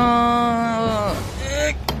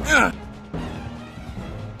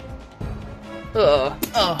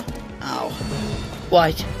 Ow.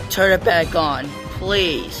 What? Turn it back on,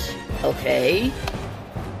 please. Okay.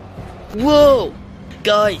 Whoa!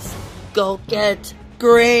 Guys, go get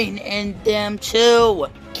Green and them too.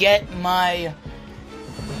 Get my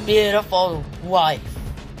beautiful wife.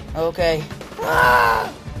 Okay.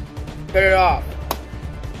 Ah! Turn it off.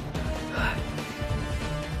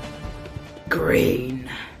 Green.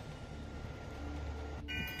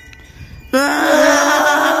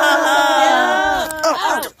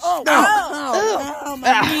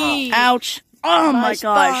 Ouch. Oh my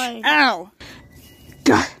gosh. Ow.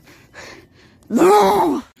 God.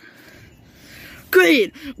 No.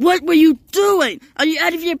 Green, what were you doing? Are you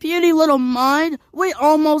out of your puny little mind? We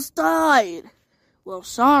almost died. Well,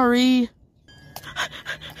 sorry.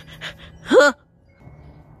 Huh.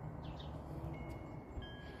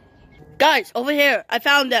 Guys, over here. I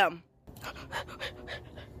found them.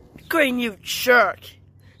 Green, you jerk.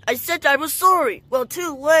 I said I was sorry. Well,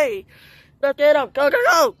 too late. Look, get him. Go, go,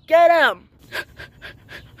 go. Get him.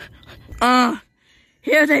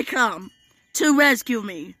 Here they come to rescue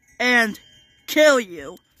me and kill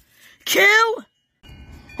you. Kill?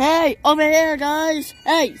 Hey, over here, guys.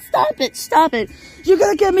 Hey, stop it. Stop it. You're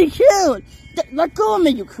gonna get me killed. Let go of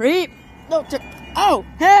me, you creep. No, oh,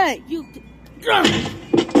 hey, you.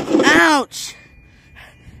 Ouch.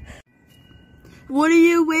 What are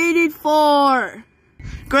you waiting for?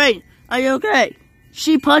 Great. Are you okay?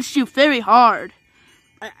 She punched you very hard.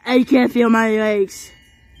 I can't feel my legs.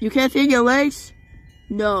 You can't feel your legs?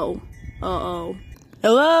 No. Uh-oh.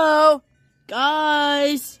 Hello?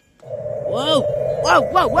 Guys? Whoa. Whoa,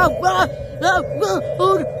 whoa, whoa, whoa.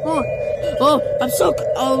 Oh, I'm so...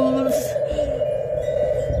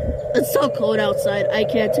 it's so cold outside. I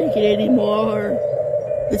can't take it anymore.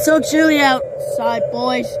 It's so chilly outside,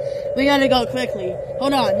 boys. We gotta go quickly.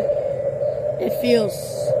 Hold on. It feels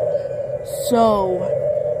so...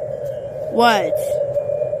 What?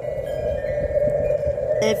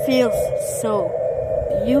 It feels so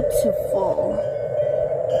beautiful.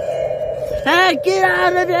 Hey, get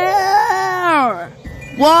out of there!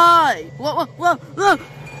 Why? Whoa.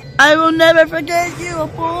 I will never forget you,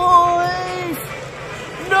 boys!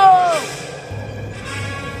 No!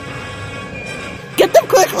 Get them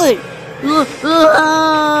quickly!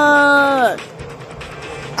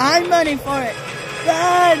 I'm running for it.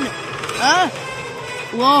 Run! Huh?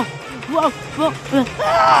 Whoa.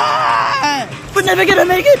 We're never gonna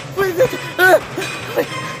make it.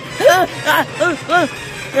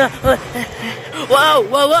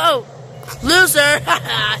 Whoa. Loser.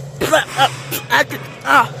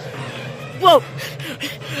 Whoa.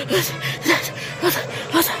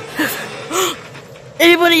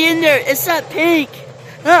 Anybody in there? It's that pink.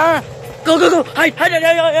 Go. Hide.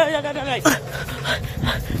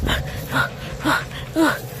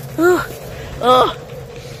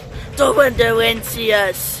 Don't let the wind see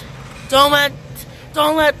us. Don't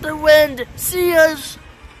let the wind see us.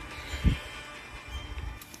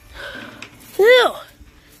 Phew.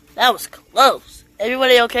 That was close.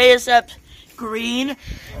 Everybody okay except Green?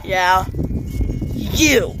 Yeah.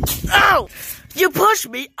 You. Ow! You pushed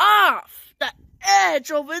me off that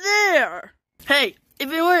edge over there. Hey,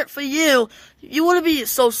 if it weren't for you, you wouldn't be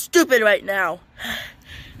so stupid right now.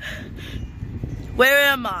 Where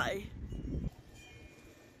am I?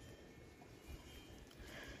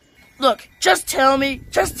 Look, just tell me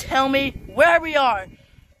where we are.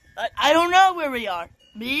 I don't know where we are.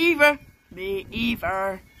 Me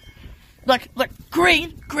either. Look,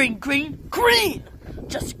 green.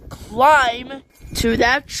 Just climb to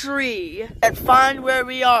that tree and find where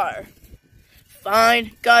we are.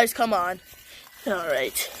 Fine, guys, come on. All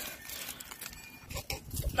right.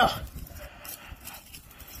 Oh.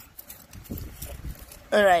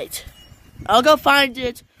 All right. I'll go find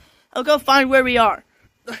it. I'll go find where we are.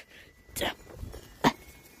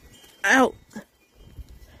 Ow.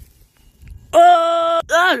 Oh!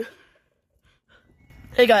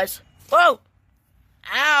 Hey guys. Whoa!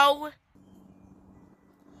 Ow!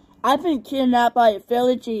 I've been kidnapped by a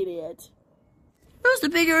village idiot. Who's the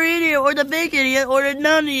bigger idiot, or the big idiot, or the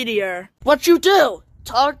non-idiot? What you do?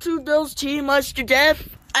 Talk to those teen mice to death?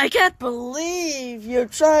 I can't believe you're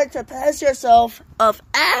trying to pass yourself off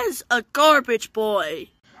as a garbage boy.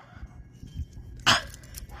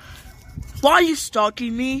 Why are you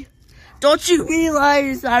stalking me? Don't you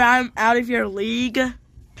realize that I'm out of your league?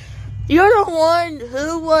 You're the one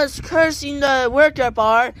who was cursing the worker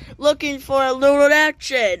bar looking for a little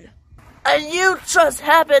action. and you just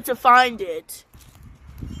happen to find it.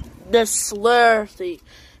 The slurthy,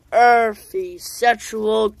 earthy,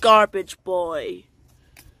 sexual garbage boy.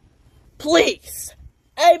 Please,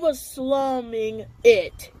 I was slumming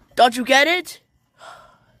it. Don't you get it?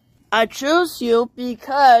 I chose you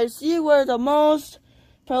because you were the most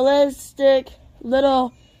realistic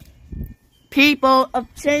little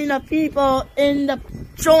chain of people in the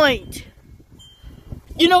joint.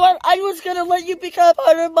 You know what? I was gonna let you become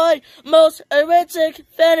part of my most erotic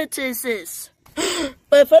fantasies.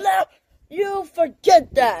 But for now, you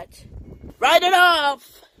forget that. Write it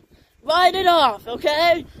off. Write it off,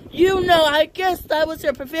 okay? You know, I guess that was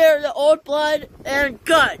your preferred old blood and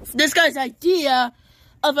guts. This guy's idea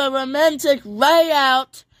of a romantic night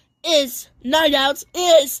out is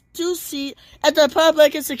to see at the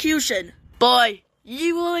public execution. Boy,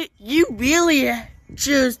 you really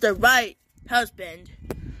choose the right husband.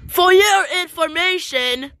 For your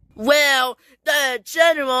information, well, the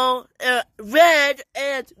General, Red,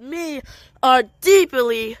 and me are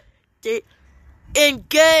deeply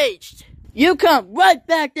engaged. You come right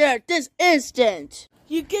back there this instant.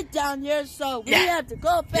 You get down here, so we have to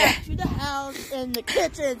go back to the house in the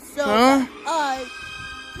kitchen, so that I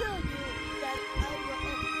tell you that I will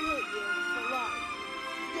execute you for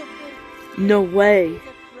life. No way.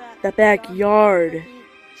 The backyard.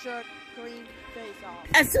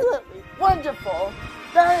 Absolutely wonderful.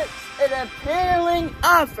 That's an appealing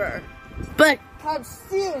offer. But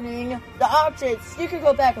considering the options, you can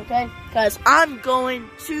go back, okay? Because I'm going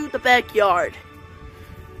to the backyard.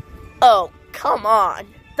 Oh, come on.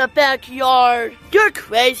 The backyard. You're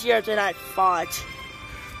crazier than I thought.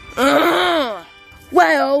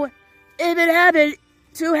 Well, if it happened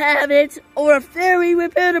to have it, or a very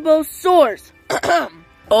reputable source.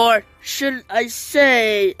 Or should I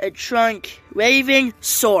say a trunk raving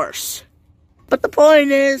source? But the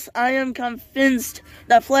point is, I am convinced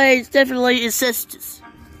that place definitely exists.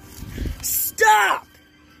 Stop!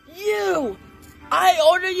 You! I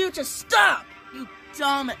order you to stop! You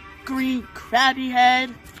dumb green crabby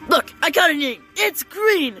head. Look, I got a name. It's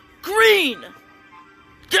Green! Green!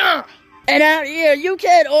 Gah! And out here, you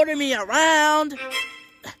can't order me around.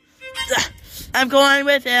 I'm going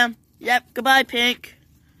with him. Yep, goodbye, Pink.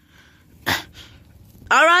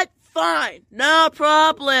 Alright, fine. No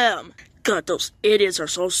problem. God, those idiots are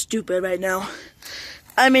so stupid right now.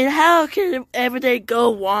 I mean, how can everything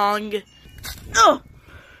go wrong? Oh!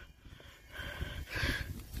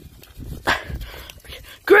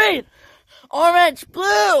 Green! Orange!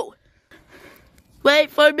 Blue!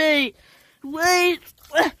 Wait for me! Wait!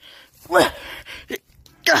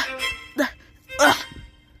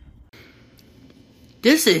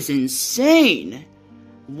 This is insane.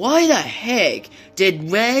 Why the heck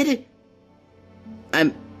did red,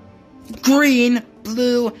 green,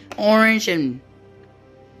 blue, orange, and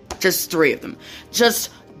just 3 of them just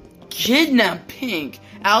kidnap Pink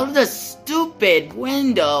out of the stupid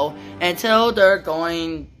window until they're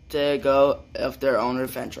going to go of their own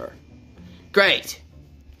adventure? Great.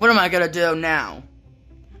 What am I gonna do now?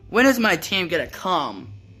 When is my team gonna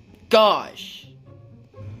come? Gosh.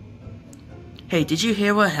 Hey, did you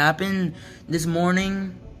hear what happened this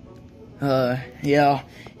morning? Yeah,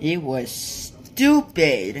 it was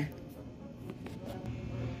stupid.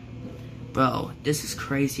 Bro, this is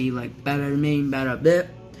crazy, like, bada bit.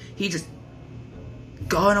 He just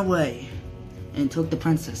got away and took the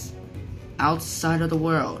princess outside of the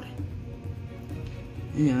world.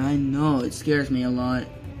 Yeah, I know, it scares me a lot.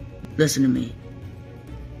 Listen to me.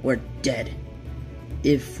 We're dead.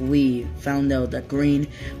 If we found out that green,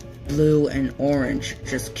 blue, and orange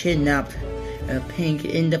just kidnapped Pink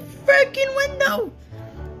in the freaking window.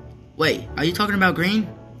 Wait, are you talking about Green?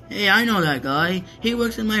 Hey, I know that guy. He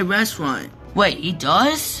works in my restaurant. Wait, he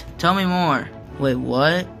does? Tell me more. Wait,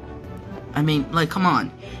 what? I mean, like, come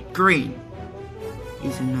on. Green.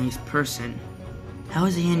 He's a nice person. How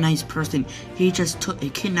is he a nice person? He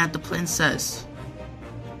kidnapped the princess.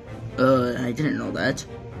 I didn't know that.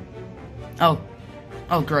 Oh,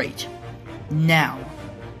 great. Now,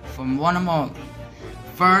 from one of only.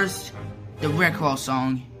 First, the Rickroll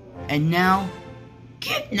song, and now,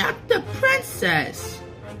 kidnap the princess!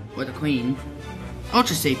 Or the queen. I'll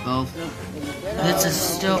just say both. This is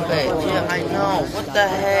stupid. Yeah, I know. What the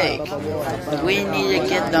heck? We need to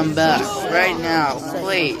get them back. Right now.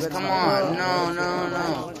 Please. Come on.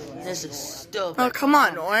 No. This is stupid. Oh, come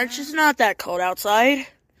on, Orange. It's not that cold outside.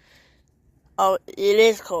 Oh, it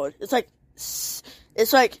is cold. It's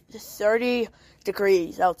like 30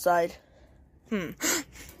 degrees outside.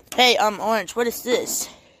 Hey, Orange, what is this?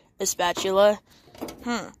 A spatula?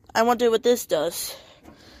 I wonder what this does.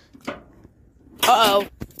 Uh-oh.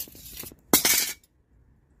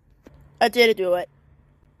 I did do it.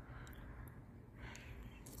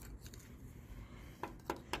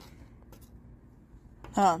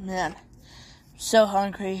 Oh man, I'm so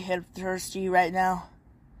hungry and thirsty right now.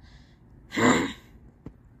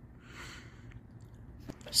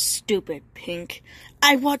 Stupid Pink.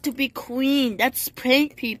 I want to be queen. That's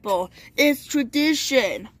Pink, people. It's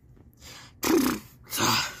tradition.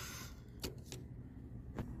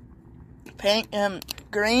 Pink,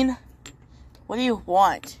 Green, what do you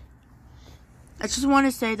want? I just want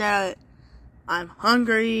to say that I'm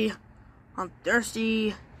hungry, I'm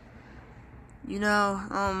thirsty, you know,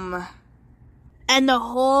 and the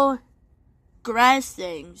whole grass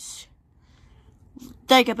things.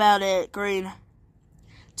 Think about it, Green.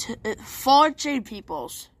 4 chain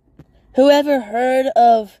peoples. Whoever heard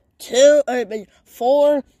of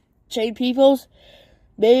 4 chain peoples?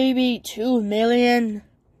 Maybe 2 million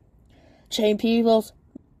chain peoples?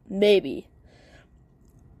 Maybe.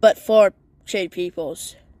 But 4 chain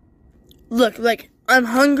peoples. Look, I'm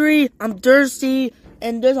hungry, I'm thirsty,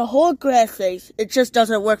 and there's a whole grass thing. It just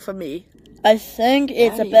doesn't work for me. I think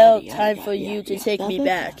it's about time for you to take me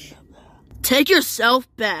back. Take yourself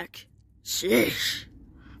back. Sheesh.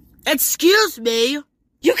 Excuse me.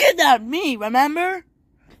 You kidnapped me, remember?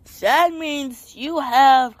 That means you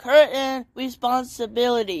have certain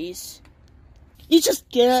responsibilities. You just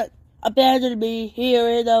can't abandon me here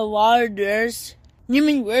in the wilderness. You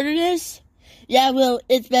mean wilderness? Yeah, well,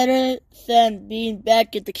 it's better than being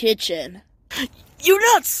back in the kitchen.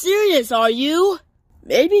 You're not serious, are you?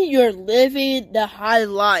 Maybe you're living the high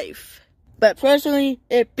life. But personally,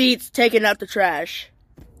 it beats taking out the trash.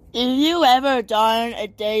 If you ever done a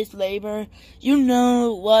day's labor, you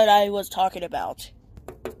know what I was talking about.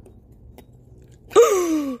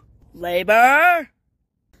 Labor?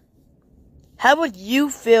 How would you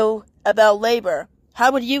feel about labor?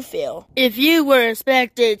 How would you feel if you were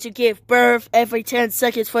expected to give birth every 10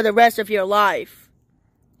 seconds for the rest of your life?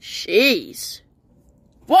 Jeez.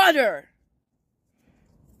 Water!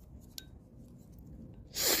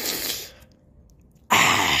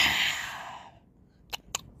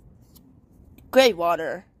 Great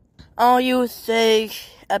water. All you think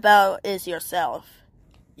about is yourself.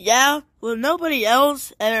 Yeah? Well, nobody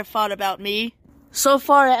else ever thought about me. So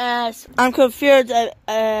far as I'm confused that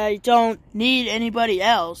I don't need anybody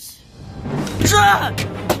else. Help!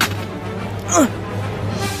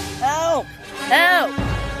 Help!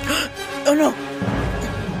 Oh no!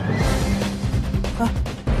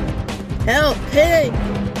 Help! Hey!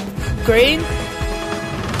 Green?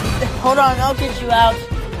 Hold on, I'll get you out.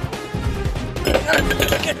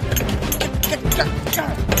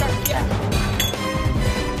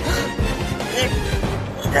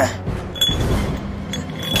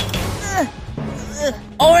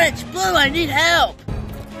 Orange, blue, I need help.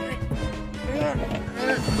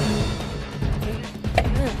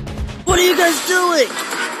 What are you guys doing?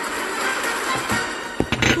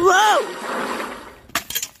 Whoa!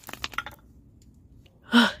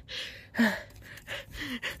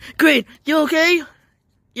 Green, you okay?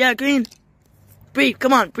 Yeah, Green. Breathe,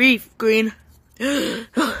 come on, breathe, Green. Man,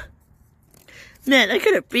 I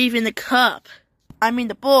couldn't breathe in the cup. I mean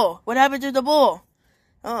the bowl. What happened to the bowl?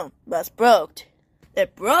 Oh, that's broke.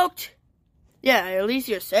 It broke? Yeah, at least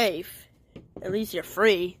you're safe. At least you're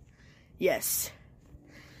free. Yes.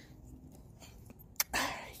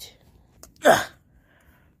 Alright.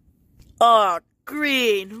 Oh,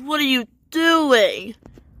 Green, what are you doing?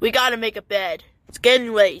 We gotta make a bed. It's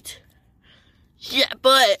getting late. Yeah,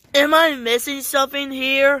 but am I missing something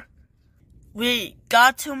here? We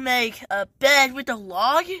got to make a bed with a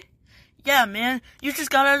log? Yeah, man, you just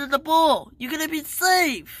got out of the bowl. You're gonna be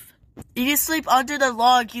safe. If you sleep under the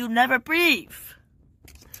log, you never breathe.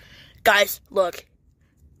 Guys, look.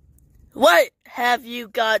 What have you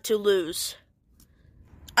got to lose?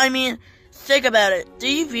 I mean, think about it. Do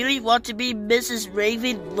you really want to be Mrs.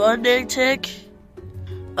 Raven Lunatic?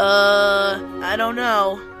 I don't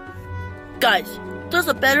know. Guys, there's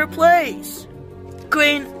a better place.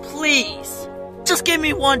 Green, please. Just give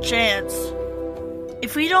me one chance.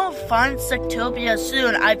 If we don't find Sectopia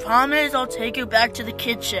soon, I promise I'll take you back to the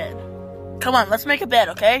kitchen. Come on, let's make a bed,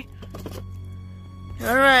 okay?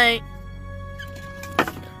 Alright.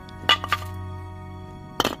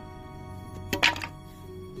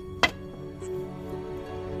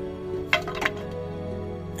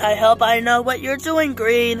 I hope I know what you're doing,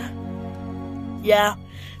 Green. Yeah,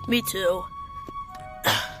 me too.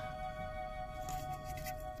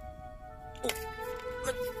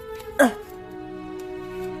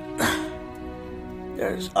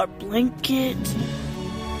 There's our blanket.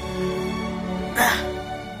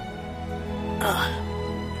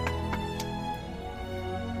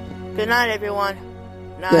 Good night, everyone.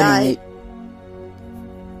 Good night.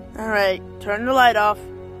 Alright, turn the light off.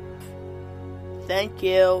 Thank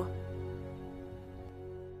you.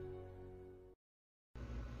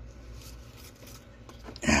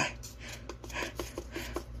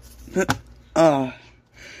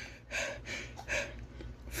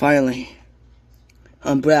 Finally,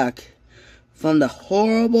 I'm back from the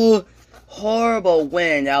horrible, horrible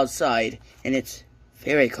wind outside, and it's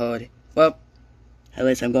very cold. Well, at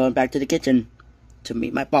least I'm going back to the kitchen to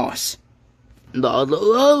meet my boss. La la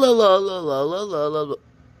la la la la la la la la.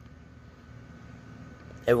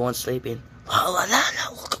 Everyone's sleeping. La la la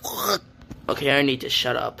la. Okay, I need to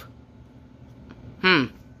shut up.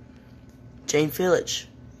 Jane Village.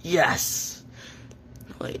 Yes.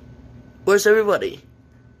 Wait, where's everybody?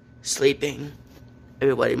 Sleeping.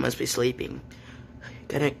 Everybody must be sleeping.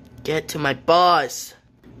 Gotta get to my boss.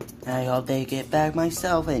 I hope they get back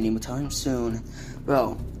myself anytime soon.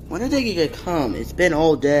 Bro, when are they gonna come? It's been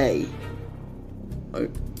all day. Or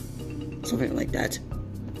something like that.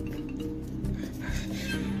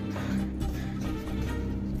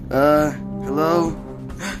 Hello?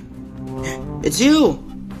 It's you!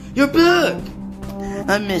 You're back!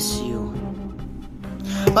 I miss you.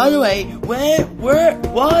 By the way, where,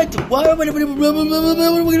 what?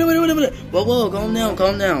 Whoa,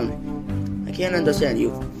 calm down. I can't understand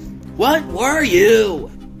you. What were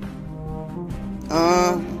you?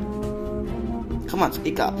 Come on,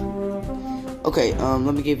 speak up. Okay,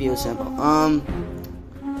 let me give you a sample.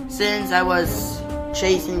 Since I was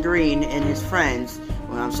chasing Green and his friends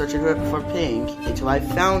when I'm searching for Pink until I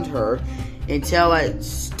found her, until a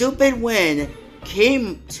stupid wind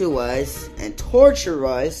came to us and tortured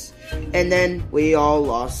us, and then we all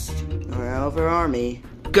lost our army.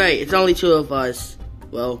 Great, it's only 2 of us.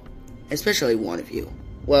 Well, especially 1 of you.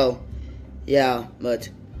 Well, yeah, but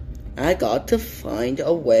I got to find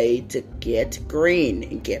a way to get Green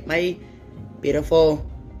and get my beautiful,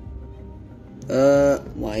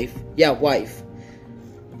 wife. Yeah, wife.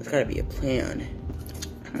 There's gotta be a plan.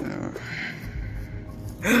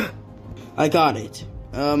 I got it.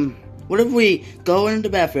 What if we go into the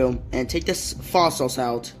bathroom and take the fossils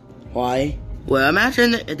out? Why? Well,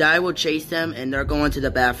 imagine that I will chase them and they're going to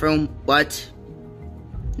the bathroom, but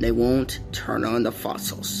they won't turn on the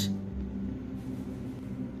fossils.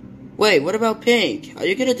 Wait, what about Pink? Are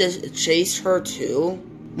you gonna chase her too?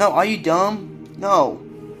 No, are you dumb? No.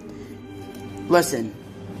 Listen,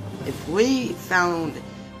 if we found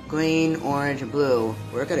Green, Orange, and Blue,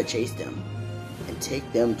 we're gonna chase them and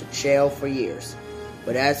take them to jail for years.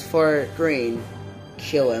 But as for Green,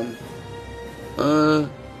 kill him.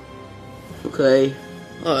 Okay.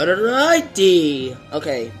 Alrighty.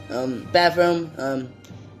 Okay, bathroom,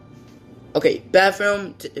 okay,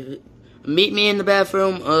 bathroom, meet me in the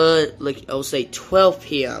bathroom, like, I'll say 12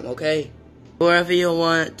 p.m., okay? Wherever you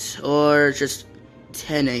want, or just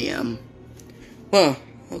 10 a.m. Well,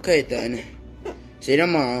 okay then. See you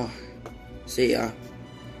tomorrow. See ya.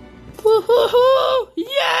 Woohoo!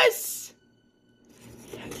 Yes!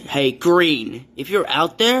 Hey, Green, if you're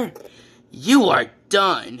out there, you are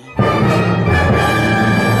done.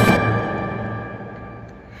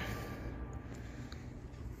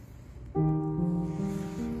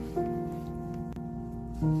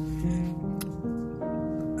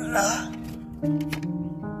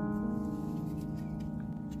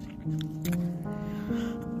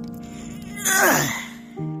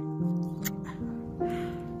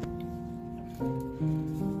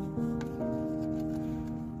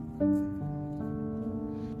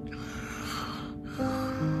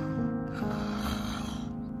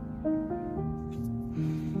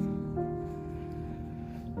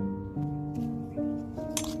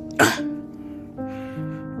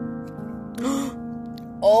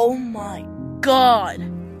 Oh my god!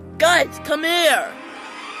 Guys, come here!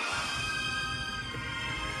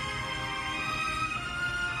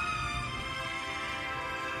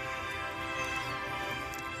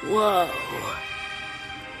 Whoa.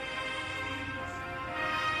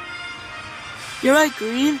 You're right,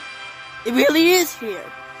 Green. It really is here.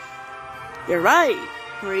 You're right,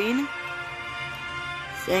 Green.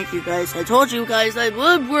 Thank you, guys. I told you guys I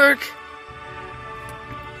would work.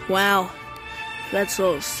 Wow. That's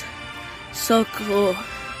so cool.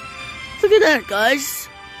 Look at that, guys.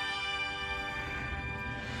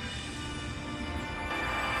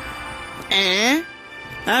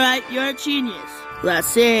 Alright, you're a genius. Let's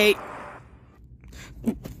see.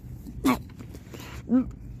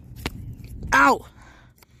 Ow!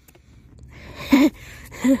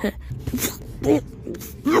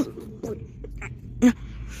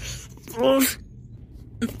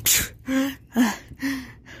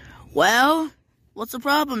 Well, What's the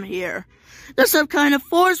problem here? There's some kind of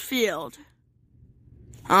force field.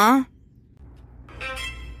 Huh?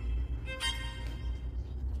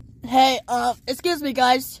 Hey, excuse me,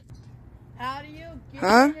 guys. How do you get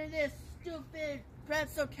into this stupid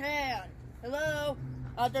pretzel can? Hello?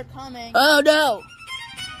 They're coming. Oh, no.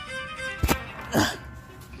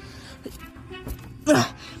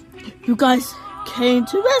 You guys came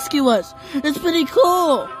to rescue us. It's pretty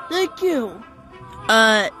cool. Thank you.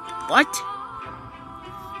 What?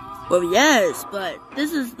 Well, yes, but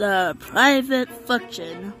this is the private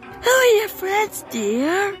function. Who are your friends,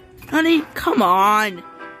 dear? Honey, come on.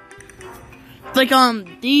 Like,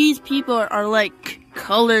 these people are like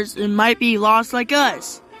colors and might be lost like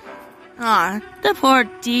us. The poor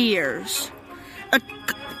dears.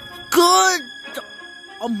 Good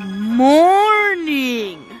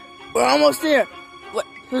morning. We're almost there. What?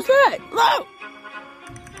 Who's that? Hello?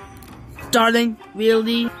 Darling,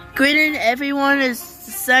 really? Greeting everyone is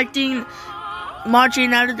secting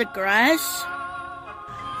marching out of the grass?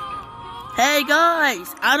 Hey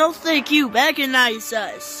guys, I don't think you recognize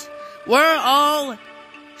us. We're all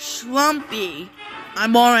Schlumpy.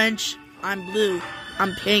 I'm orange, I'm blue,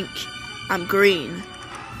 I'm pink, I'm green.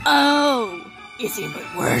 Oh, it's even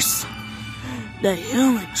worse. The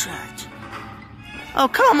human tract. Oh,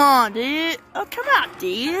 come on, dude. Oh, come on,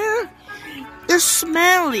 dear. They're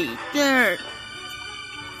smelly. They're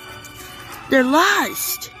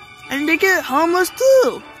lost. And they get homeless,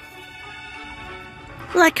 too.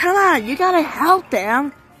 Like, come on, you gotta help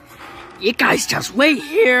them. You guys just wait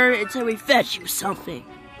here until we fetch you something.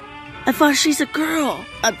 I thought she's a girl.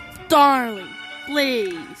 A darling,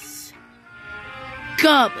 please.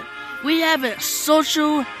 Cub, we have a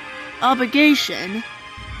social obligation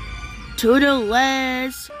to the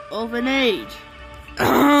less of an age.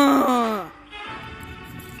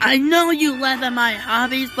 I know you laugh at my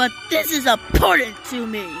hobbies, but this is important to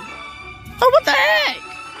me. Oh, what the heck?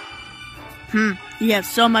 You have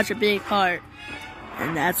so much a big heart.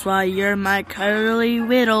 And that's why you're my cuddly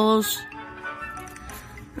riddles.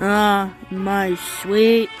 My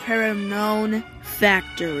sweet caramel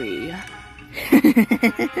factory.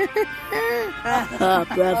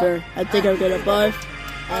 Brother, I think I'm gonna barf.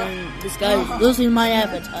 And this guy's losing my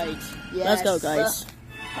appetite. Yes. Let's go, guys.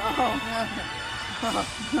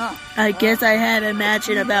 I guess I have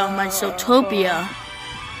imagined about my Zootopia.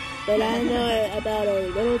 But I know it about a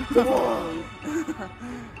little differently.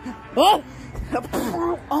 Oh!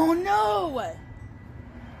 Oh no!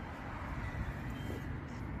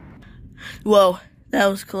 Whoa, that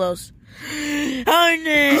was close. Oh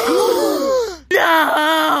no!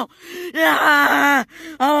 No! No!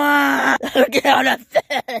 Oh, get out of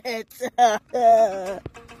it!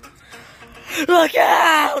 Look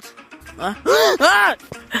out!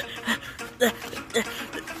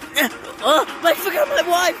 Oh, I forgot my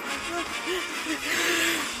wife!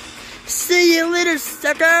 See you later,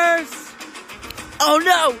 suckers! Oh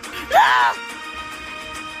no! Ah!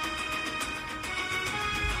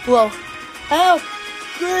 Whoa! Help!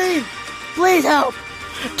 Green! Please help!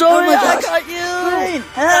 Don't let me got you! Green!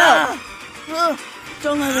 Help!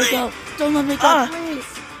 Don't let me go! Don't let me go,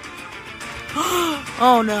 please!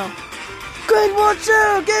 Oh no! Green, watch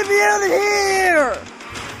out! Get me out of here!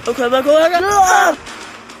 Okay, okay.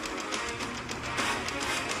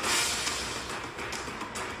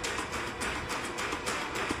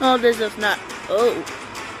 Oh, this is not. Oh.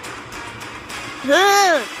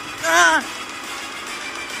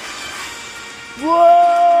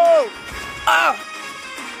 Whoa!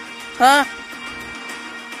 Huh?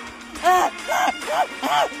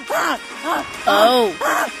 Oh.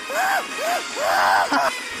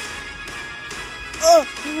 Oh,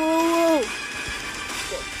 whoa,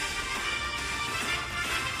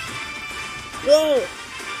 whoa. Whoa.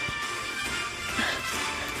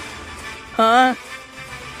 Huh?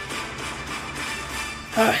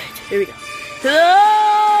 Alright, here we go.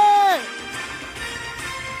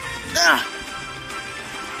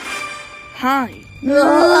 Hi.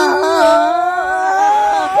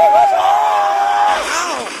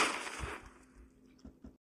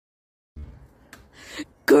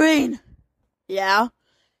 Green. Yeah?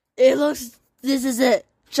 It looks... This is it.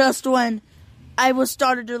 Just when I was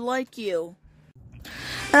started to like you.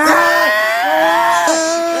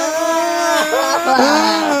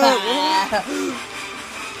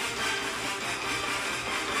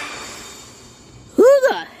 Who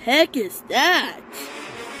the heck is that?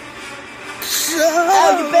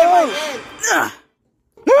 Oh, you bit my head.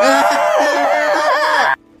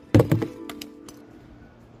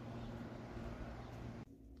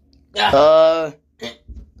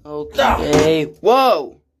 Okay.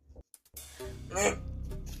 Whoa!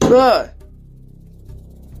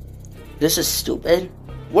 This is stupid.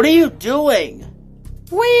 What are you doing?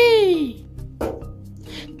 Whee!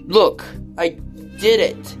 Look, I did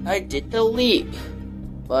it. I did the leap.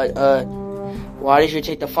 But, why did you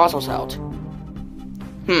take the fossils out?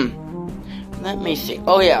 Let me see.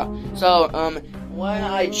 Oh, yeah. So, when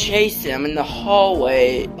I chase them in the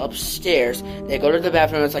hallway upstairs, they go to the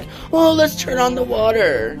bathroom and it's like, oh, let's turn on the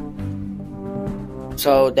water.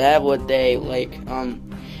 So that would they, like,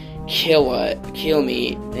 kill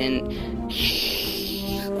me, and,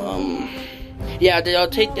 yeah, they'll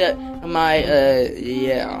take yeah.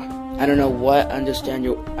 I don't know what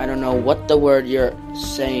the word you're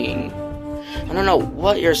saying. I don't know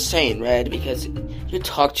what you're saying, Red, because you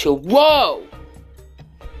talk too. Whoa!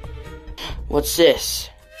 What's this?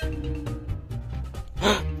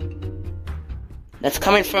 That's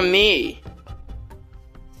coming from me.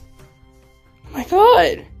 Oh my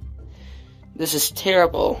god. This is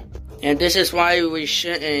terrible. And this is why we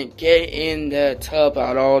shouldn't get in the tub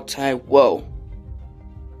at all time. Whoa.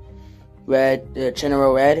 Red,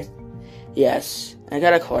 General Red? Yes, I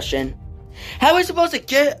got a question. How are we supposed to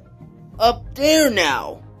get up there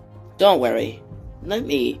now? Don't worry. Let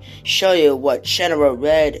me show you what General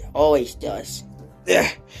Red always does.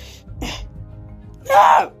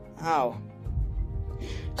 Ow.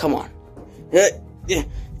 Come on.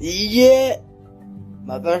 Yeah.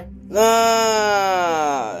 Mother.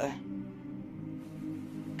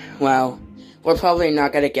 Well, we're probably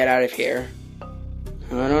not gonna get out of here.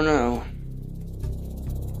 I don't know.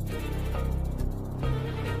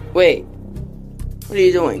 Wait. What are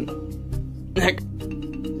you doing?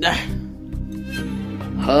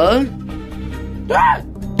 Huh?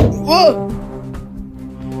 Whoa!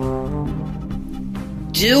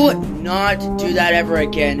 Do not do that ever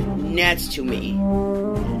again next to me.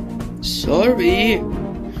 Sorry.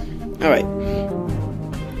 Alright.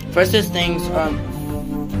 First things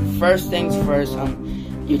first,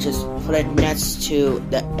 you just put it next to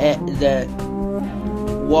the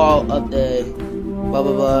wall of the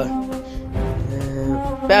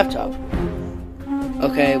bathtub.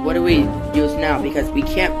 Okay, what do we use now? Because we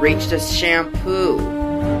can't reach the shampoo.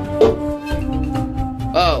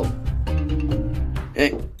 Oh.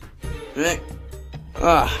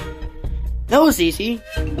 That was easy.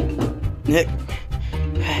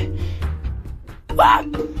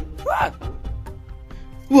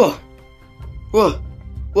 Whoa.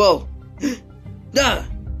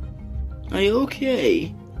 Are you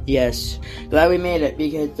okay? Yes. Glad we made it,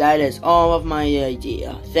 because that is all of my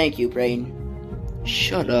idea. Thank you, Brain.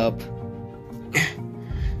 Shut up.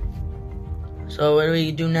 So what do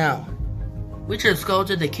we do now? We just go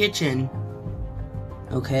to the kitchen.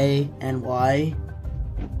 Okay, and why?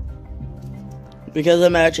 Because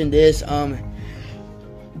imagine this, I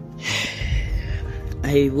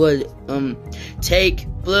would, take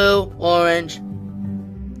blue, orange,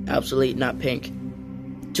 absolutely not pink,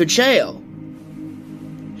 to jail.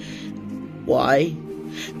 Why?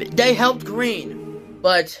 They helped Green,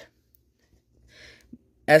 but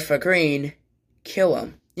as for Green, kill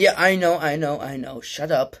him. Yeah, I know.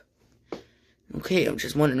 Shut up. Okay, I'm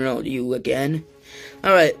just wanting to know you again.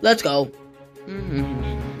 Alright, let's go.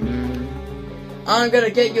 I'm gonna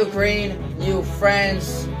get you, Green, you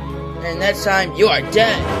friends, and next time you are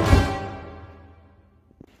dead.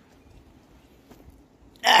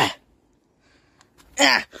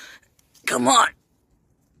 Come on.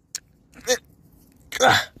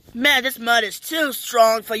 Man, this mud is too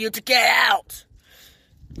strong for you to get out.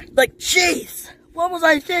 Like, jeez, what was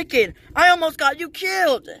I thinking? I almost got you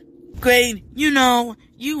killed. Green, you know,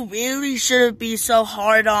 you really shouldn't be so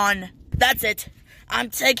hard on. That's it. I'm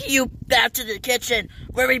taking you back to the kitchen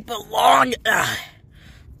where we belong.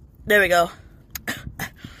 There we go.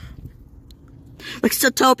 Like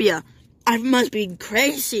Zootopia, I must be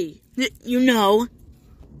crazy. You know,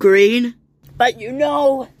 Green. But you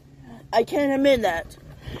know, I can't admit that.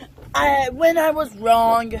 When I was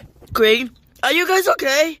wrong. Green, are you guys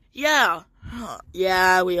okay? Yeah.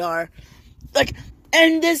 Yeah, we are. Like,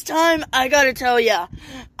 and this time, I gotta tell ya,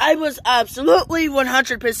 I was absolutely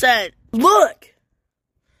 100%. Look!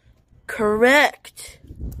 Correct.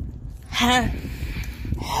 Have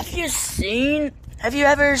you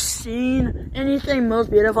ever seen anything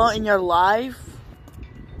most beautiful in your life?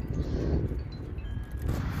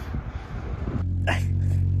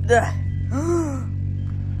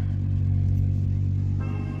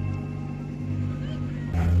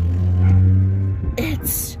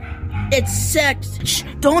 It's sex. Shh,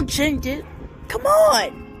 don't change it. Come on.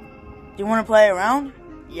 Do you want to play around?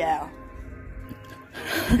 Yeah.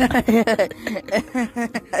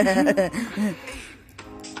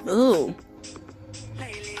 Ooh.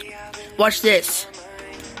 Watch this.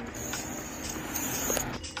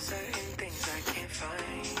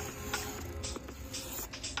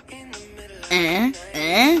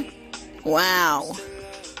 Wow.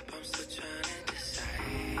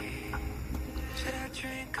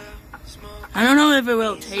 I don't know if it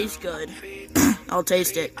will taste good. I'll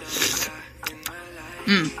taste it.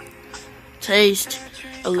 Taste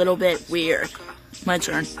a little bit weird. My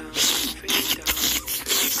turn.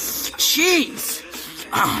 Jeez.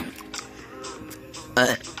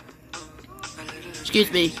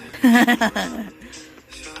 Excuse me.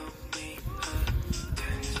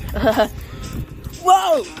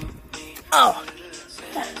 Whoa! Oh.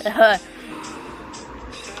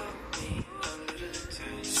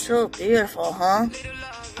 So beautiful, huh?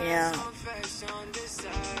 Yeah.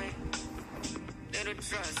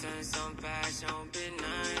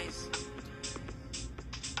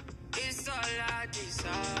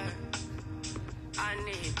 I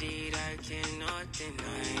need it, I cannot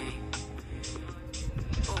deny.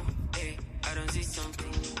 Oh, hey, I don't see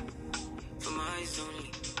something for my eyes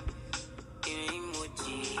only. You know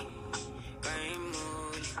emoji, got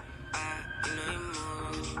emoji. You know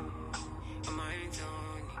emoji. On my eyes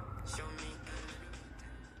only. Show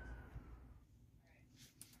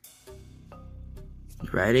me.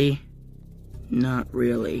 Ready? Not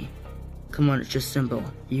really. Come on, it's just simple.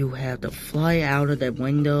 You have to fly out of that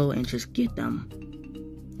window and just get them.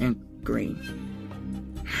 And green.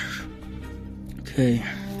 Okay,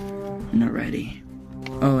 I'm not ready.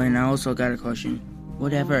 Oh, and I also got a question.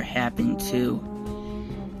 Whatever happened to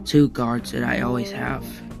 2 guards that I always have?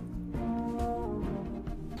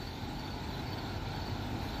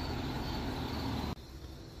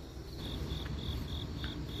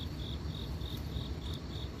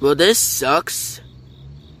 Well, this sucks.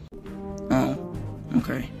 Oh,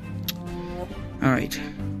 okay. Alright.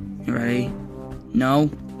 You ready? No?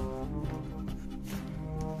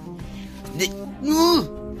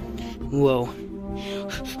 Whoa.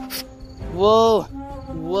 Whoa.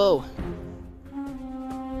 Whoa.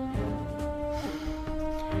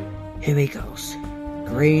 Here he goes.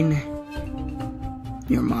 Green.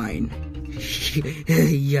 You're mine.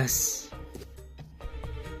 Yes.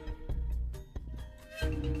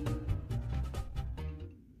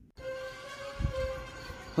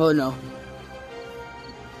 Oh no.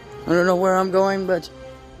 I don't know where I'm going, but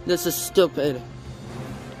this is stupid.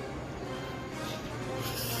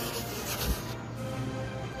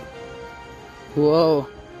 Whoa.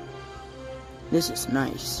 This is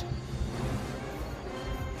nice.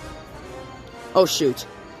 Oh shoot.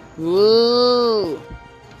 Whoa.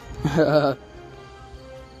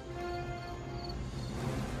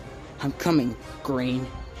 I'm coming, green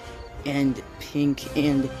and pink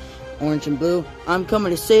and orange and blue. I'm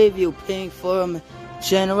coming to save you, pink from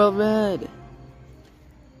General Red.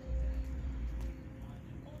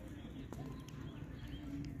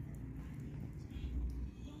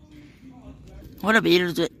 What a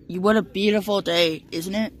beautiful day,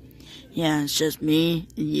 isn't it? Yeah, it's just me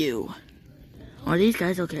and you. Are these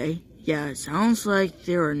guys okay? Yeah, it sounds like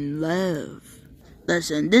they're in love.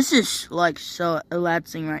 Listen, this is like so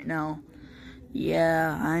relaxing right now.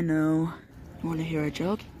 Yeah, I know. You want to hear a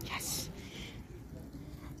joke? Yes.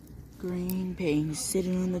 Green pink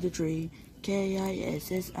sitting under the tree.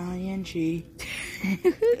 K-I-S-S-I-N-G.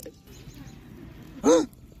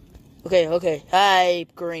 Okay. Hi,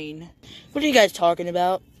 Green. What are you guys talking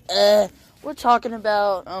about? We're talking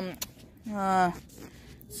about,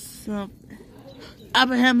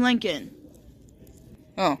 Abraham Lincoln.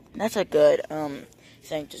 Oh, that's a good,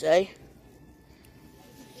 thing to say.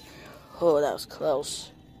 Oh, that was close.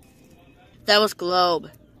 That was Globe.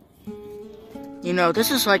 You know, this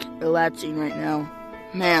is like relaxing right now.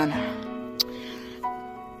 Man.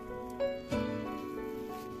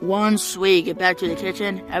 Once we get back to the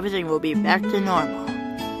kitchen, everything will be back to normal.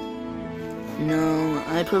 No,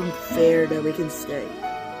 I prefer that we can stay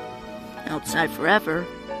outside forever.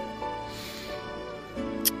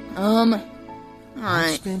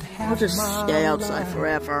 Alright, we'll just stay outside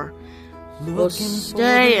forever. We'll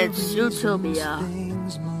stay at Zootopia.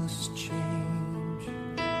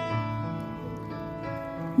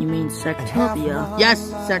 You mean Sectopia?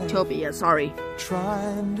 Yes, Sectopia, sorry.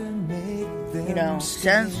 You know,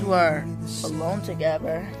 since we're alone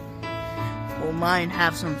together, we'll mind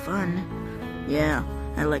have some fun. Yeah,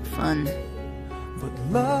 I like fun. But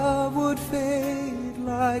love would fade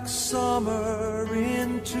like summer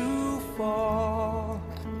into fall.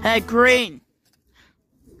 Hey, Green.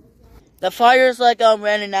 The fire's like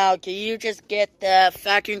running out. Can you just get the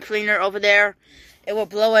vacuum cleaner over there? It will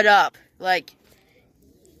blow it up. Like,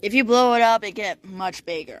 if you blow it up, it get much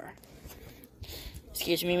bigger.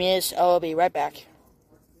 Excuse me, miss. I'll be right back.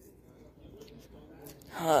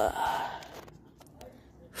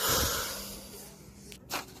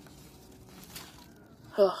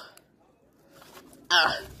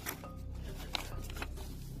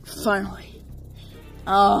 Finally.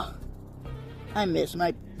 Oh, I miss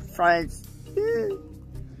my friends.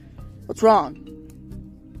 What's wrong?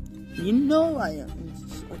 You know I am.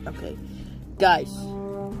 Okay, guys.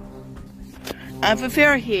 If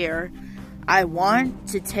you're here, I want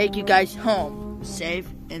to take you guys home, safe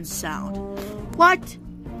and sound. What?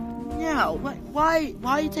 No. What? Why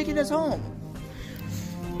are you taking us home?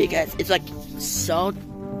 Because it's like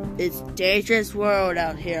it's dangerous world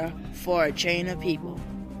out here for a chain of people.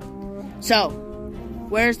 So,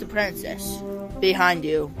 where's the princess? Behind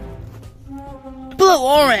you. Blue,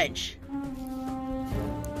 orange.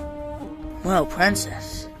 Well,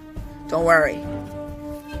 princess, don't worry.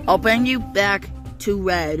 I'll bring you back to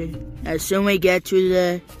red as soon as we get to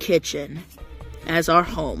the kitchen as our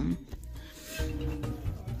home.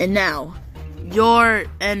 And now, your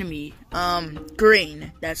enemy,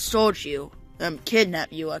 green, that sold you,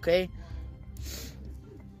 kidnapped you, okay?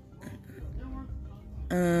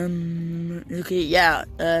 Okay, yeah,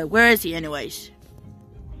 where is he anyways?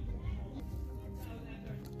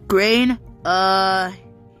 Green,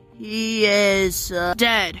 he is,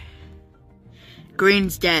 dead.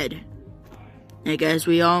 Green's dead. I guess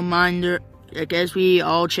we all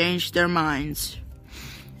changed their minds.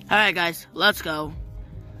 Alright guys, let's go.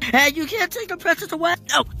 Hey, you can't take the princess away!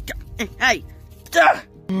 No! Hey!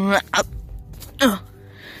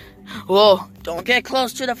 Whoa, don't get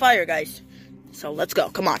close to the fire, guys. So let's go,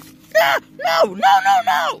 come on. No!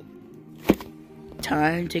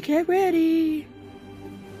 Time to get ready.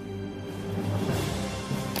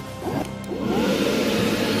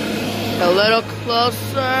 A little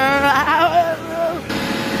closer.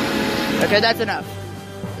 Okay, that's enough.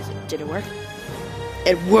 Did it work?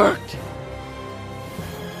 It worked.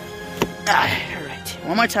 Alright,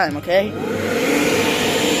 one more time, okay?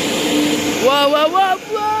 Whoa!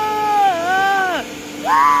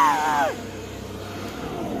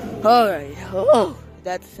 Alright,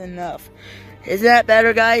 that's enough. Is that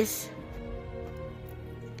better, guys?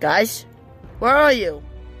 Guys? Where are you?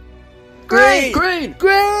 Green!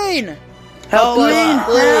 Help us,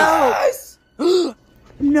 please!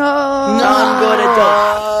 No! I'm gonna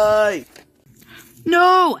die!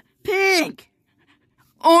 No! Pink!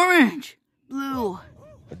 Orange! Blue!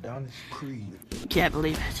 Adonis Creed. Can't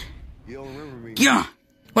believe it. You don't remember me? Yeah!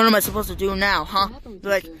 What am I supposed to do now, huh?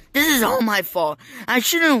 Like, this is all my fault. I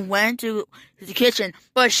shouldn't have went to the kitchen,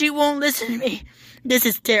 but she won't listen to me. This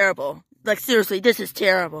is terrible. Like, seriously, this is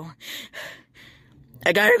terrible.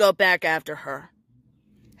 I gotta go back after her.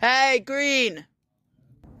 Hey, Green!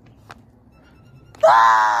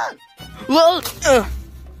 Ah! Well,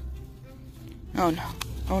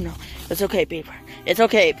 Oh no. It's okay, Beaver. It's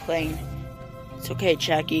okay, Plane. It's okay,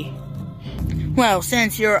 Jackie. Well,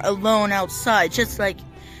 since you're alone outside, just like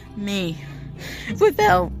me,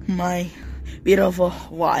 without my beautiful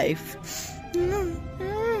wife.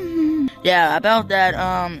 Yeah, about that,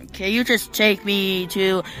 can you just take me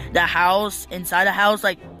to the house, inside the house?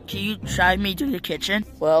 Like, can you drive me to the kitchen?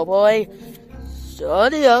 Well, boy,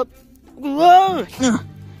 study up. Whoa!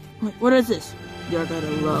 What is this? You're gonna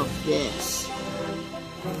love this.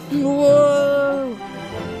 Whoa!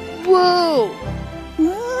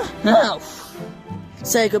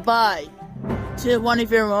 Say goodbye to one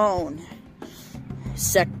of your own.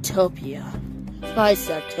 Sectopia. Bye,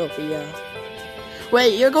 Sectopia.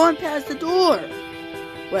 Wait, you're going past the door.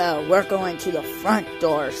 Well, we're going to the front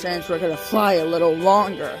door since we're gonna fly a little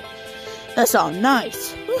longer. That's all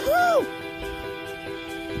nice. Woohoo!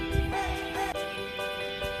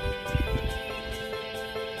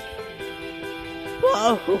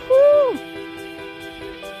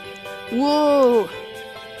 Whoa!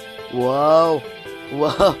 Whoa!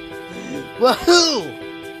 Whoa! Woohoo!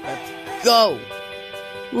 Let's go!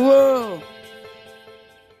 Whoa!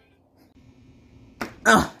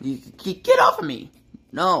 You get off of me!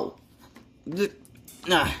 No!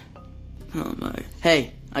 Oh my!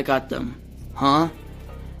 Hey, I got them. Huh?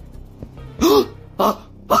 Oh!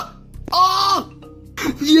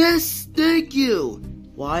 Yes, thank you.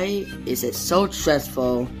 Why is it so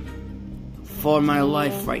stressful for my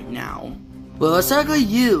life right now? Well, exactly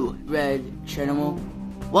you, Red Channel.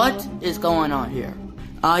 What is going on here?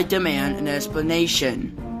 I demand an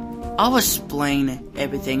explanation. I'll explain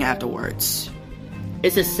everything afterwards.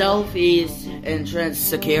 Is the southeast entrance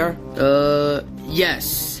secure?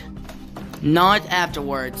 Yes. Not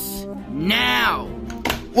afterwards. Now!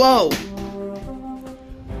 Whoa!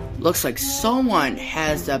 Looks like someone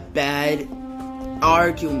has a bad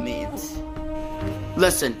argument.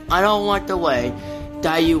 Listen, I don't like the way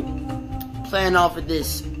that you plan off of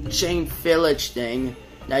this chain village thing.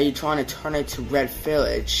 Now you're trying to turn it to Red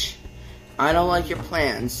Village. I don't like your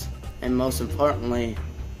plans, and most importantly,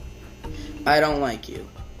 I don't like you.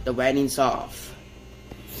 The wedding's off.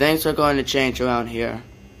 Things are going to change around here.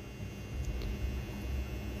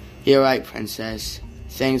 You're right, Princess.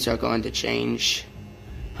 Things are going to change.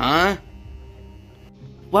 Huh?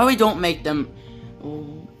 Why we don't make them...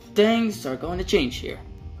 Things are going to change here.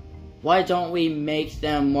 Why don't we make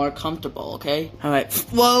them more comfortable, okay? Alright.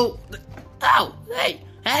 Whoa! Ow! Hey!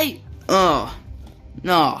 Hey! Oh.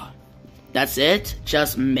 No. That's it?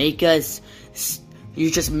 Just make us... You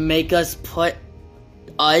just make us put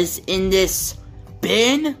us in this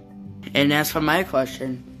bin? And as for my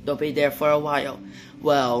question, they'll be there for a while.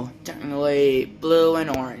 Well, technically, blue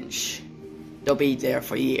and orange. They'll be there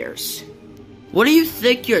for years. What do you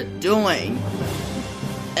think you're doing?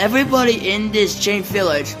 Everybody in this Chain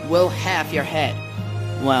Village will have your head.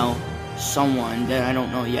 Well, someone that I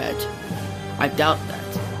don't know yet. I doubt that.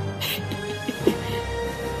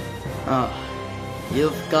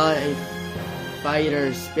 You've got a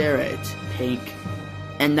fighter spirit, Pink.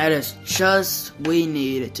 And that is just what we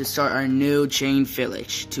need to start our new Chain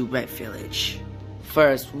Village to Red Village.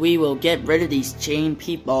 First, we will get rid of these chain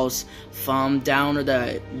peoples from down to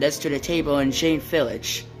the next to the table in Chain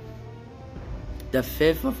Village. The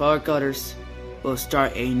fifth of our gutters will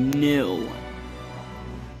start a new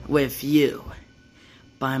with you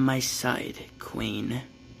by my side, Queen.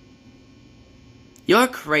 You're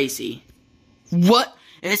crazy. What?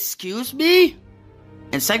 Excuse me?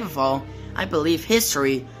 And second of all, I believe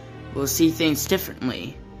history will see things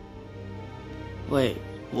differently. Wait,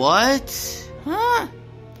 what? Huh?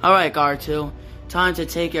 Alright, Guard 2. Time to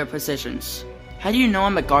take your positions. How do you know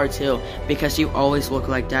I'm a Guard 2? Because you always look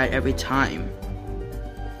like that every time.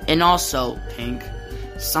 And also, Pink,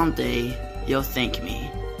 someday you'll thank me.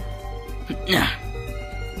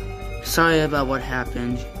 Sorry about what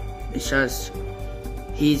happened. It's just,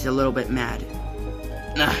 he's a little bit mad.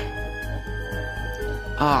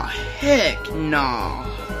 Oh, heck no.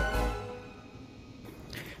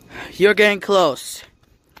 You're getting close.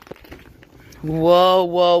 Whoa,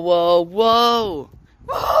 whoa, whoa, whoa.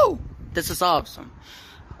 Whoa! This is awesome.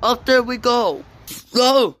 Up there we go.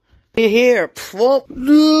 Go! Be here. Whoop.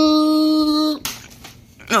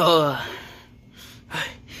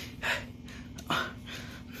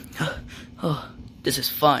 Oh, this is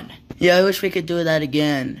fun. Yeah, I wish we could do that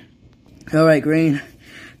again. Alright, Green.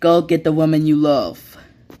 Go get the woman you love.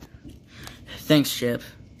 Thanks, Chip.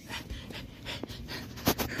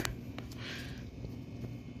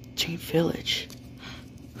 Chain Village.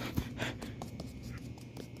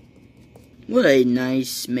 What a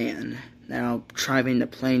nice man. Now driving the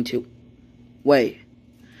plane to... Wait.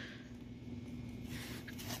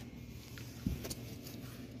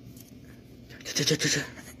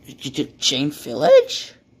 Chain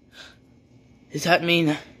Village? Does that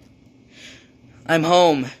mean... I'm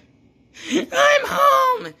home? I'm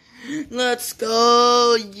home! Let's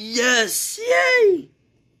go! Yes! Yay!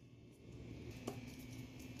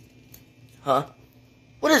 Huh?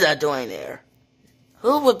 What is that doing there?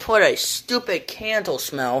 Who would put a stupid candle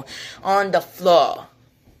smell on the floor?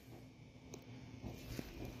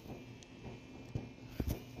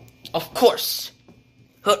 Of course.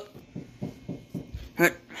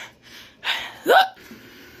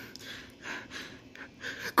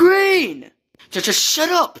 Green! Just shut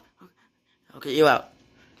up! I'll get you out.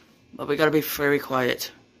 But we gotta be very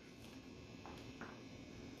quiet.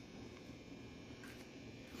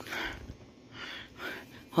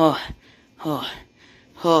 You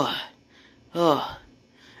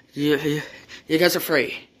guys are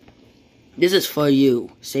free. This is for you,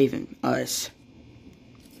 saving us.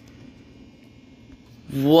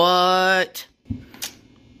 What?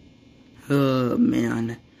 Oh,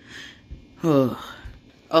 man. Oh.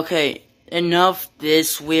 Okay, enough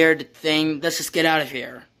this weird thing. Let's just get out of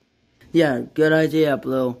here. Yeah, good idea,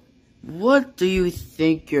 Blue. What do you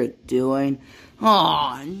think you're doing?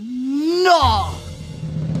 Oh, no!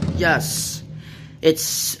 Yes,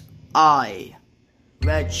 it's I,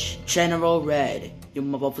 General Red. You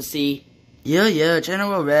motherfucker see? Yeah,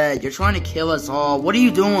 General Red. You're trying to kill us all. What are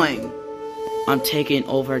you doing? I'm taking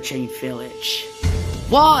over Chain Village.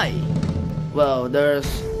 Why? Well, there's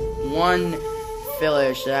one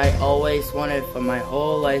village that I always wanted for my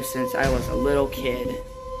whole life since I was a little kid.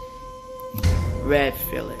 Red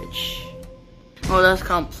Village. Well, that's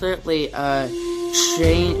completely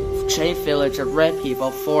chain village of red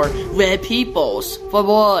people for red peoples. For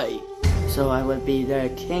boy. So I would be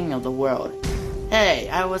the king of the world. Hey,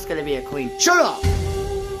 I was gonna be a queen. Shut up!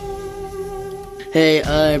 Hey,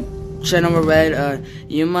 General Red,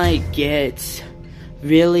 you might get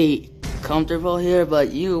really comfortable here,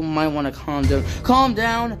 but you might want to calm down. Calm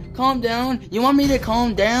down! Calm down! You want me to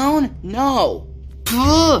calm down? No!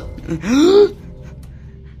 No!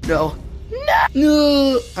 No!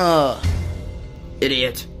 No!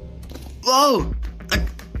 Idiot. Whoa!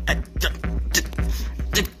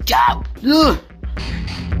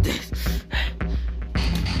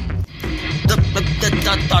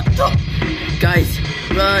 Go! Guys,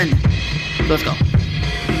 run! Let's go.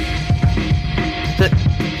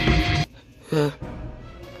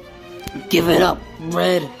 Give it up,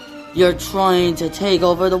 Red. You're trying to take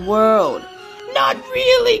over the world. Not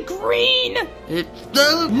really, Green.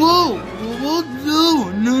 Whoa! Whoa!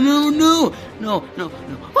 No!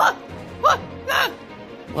 What? Ah!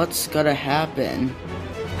 What's gonna happen?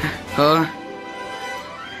 Huh?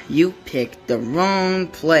 You picked the wrong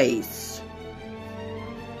place.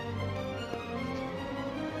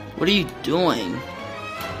 What are you doing?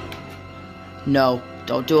 No,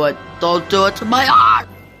 don't do it. Don't do it to my heart!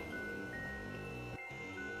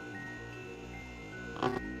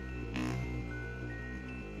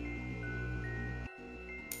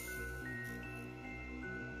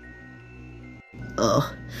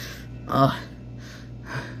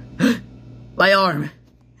 My arm.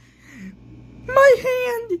 My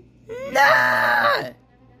hand. Nah!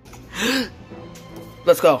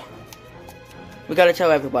 Let's go. We gotta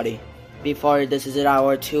tell everybody before this is an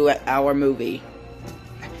hour, 2-hour movie.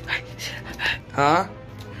 Huh?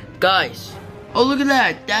 Guys, oh look at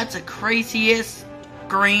that. That's the craziest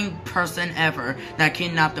green person ever that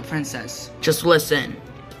kidnapped the princess. Just listen.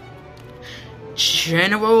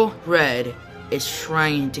 General Red is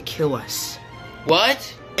trying to kill us.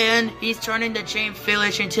 What? And he's turning the Jane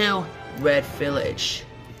Village into Red Village.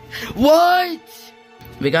 What?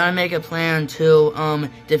 We gotta make a plan to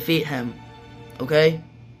defeat him. Okay?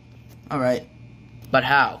 Alright. But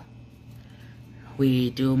how? We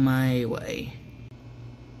do my way.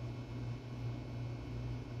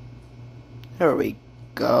 Here we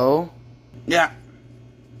go. Yeah.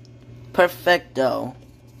 Perfecto.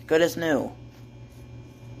 Good as new.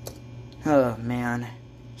 Oh man.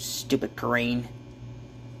 Stupid green.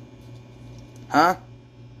 Huh?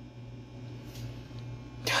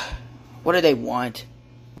 What do they want?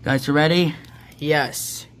 Guys, you ready?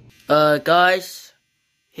 Yes. Guys,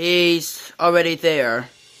 he's already there.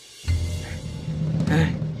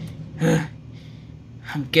 I'm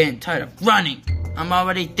getting tired of running. I'm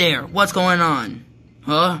already there. What's going on?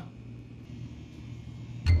 Huh?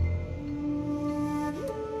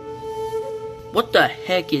 What the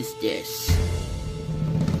heck is this?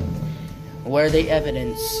 Where are the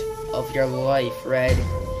evidence of your life, Red?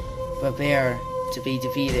 Prepare to be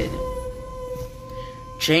defeated.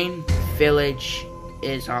 Jane Village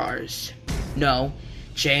is ours. No,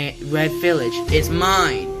 Red Village is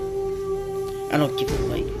mine. I don't give a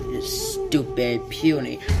like this stupid,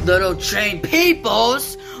 puny little trained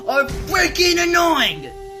peoples are freaking annoying.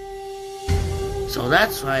 So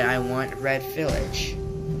that's why I want Red Village.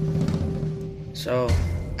 So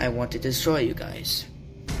I want to destroy you guys.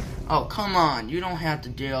 Oh, come on. You don't have to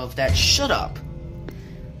deal with that. Shut up.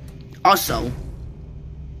 Also,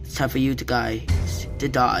 it's time for you guys to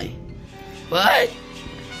die. What?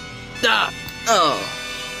 Stop. Oh.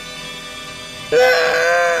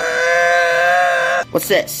 What's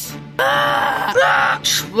this?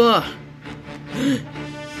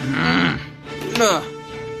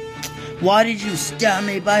 Why did you stab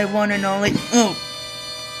me by one and only? Oh.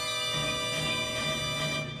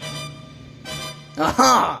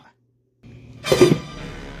 Aha!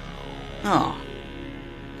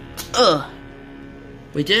 Oh.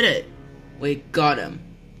 We did it. We got him.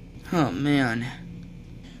 Oh man.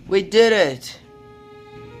 We did it.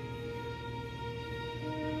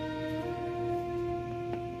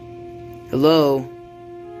 Hello?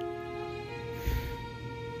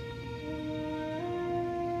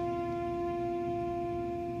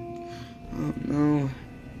 Oh no.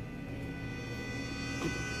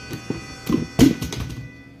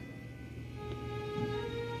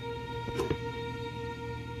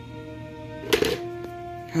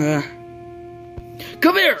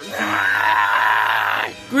 Come here!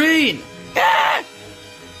 Green!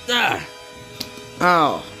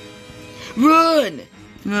 Oh. Run!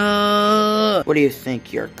 Where do you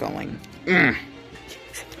think you're going? Where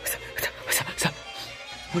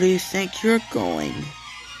do you think you're going?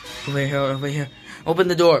 Over here, over here. Open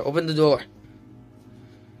the door, open the door.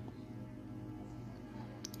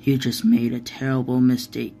 You just made a terrible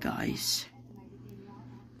mistake, guys.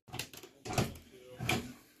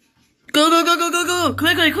 Go, go, go, go, go, go!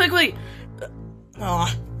 Quickly, quickly! Whoa,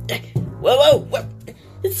 whoa, whoa!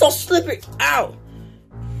 It's so slippery! Ow!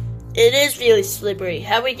 It is really slippery.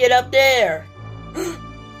 How we get up there?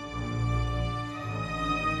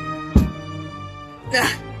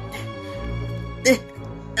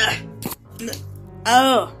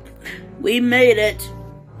 Oh, we made it.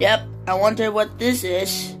 Yep, I wonder what this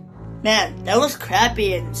is. Man, that was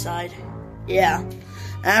crappy inside. Yeah.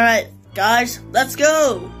 Alright, guys, let's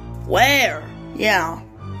go. Where? Yeah,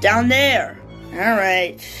 down there.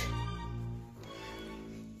 Alright.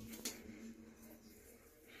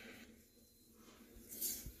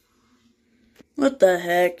 What the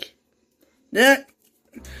heck?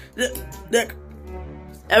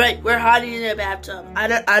 Alright, we're hiding in the bathtub.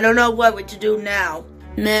 I don't know what to do now.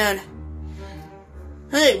 Man.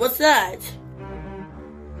 Hey, what's that?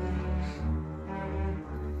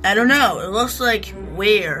 I don't know. It looks like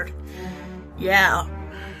weird. Yeah.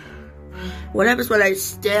 What happens when I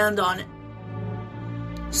stand on it?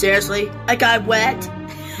 Seriously? I got wet?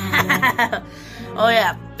 Oh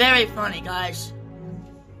yeah, very funny, guys.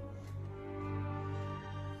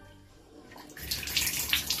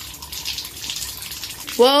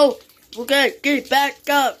 Whoa! Okay, get back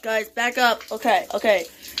up, guys. Back up. Okay.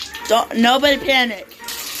 Nobody panic.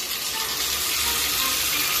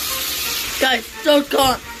 Guys, don't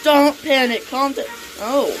panic. Calm down.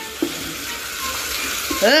 Oh.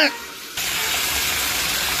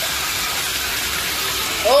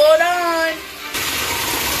 Hold on.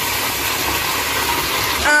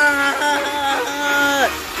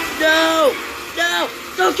 No,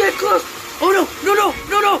 don't get close. Oh no, don't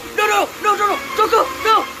go,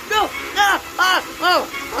 no.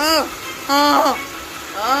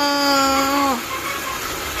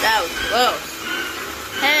 That was close.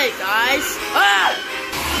 Hey guys,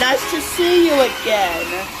 nice to see you again.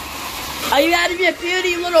 Are you out of your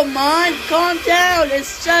beauty, little mind? Calm down.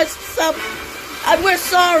 It's just some. We're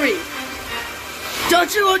sorry.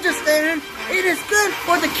 Don't you understand? It is good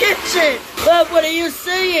for the kitchen. But what are you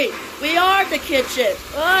saying? We are the kitchen.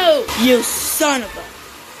 Oh, you son of a.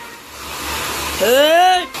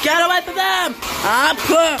 Get away from them.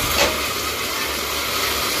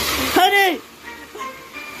 Honey,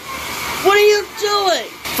 what are you doing?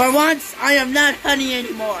 For once, I am not honey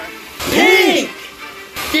anymore. Pink!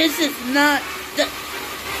 This is not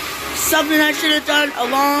something I should have done a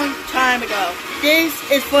long time ago. This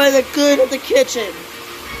is for the good of the kitchen.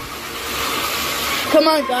 Come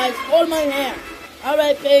on, guys, hold my hand. All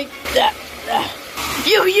right, Pink.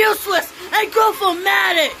 You useless and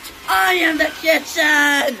Growfomatic! I am the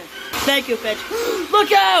kitchen. Thank you, bitch.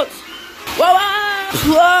 Look out!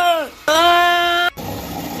 Whoa!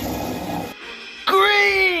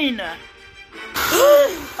 Green!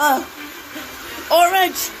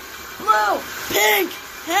 Orange! Blue! Pink!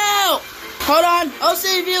 Help! Hold on, I'll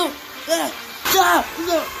save you!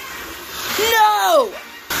 No!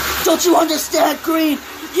 Don't you understand, Green?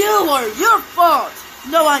 You are your fault!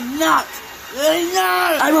 No, I'm not!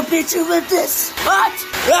 No! I will beat you with this! What?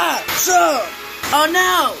 Sure! Oh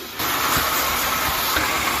no!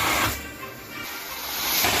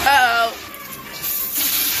 Uh-oh.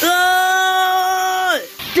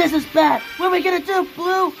 This is bad! What are we gonna do,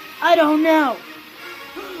 Blue? I don't know!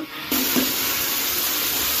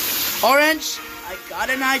 Orange, I got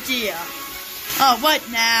an idea. Oh, what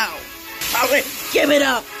now? Oh, wait, give it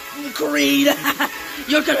up, Green.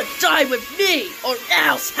 You're gonna die with me, or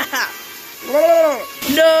else.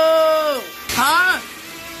 No. Huh?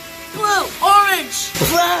 Blue, orange.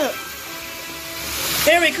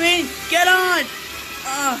 Here, Green, get on.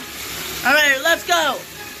 All right, let's go.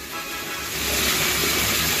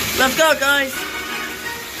 Let's go, guys.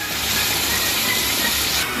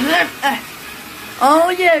 Oh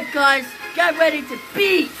yeah, guys, get ready to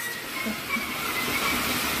beast!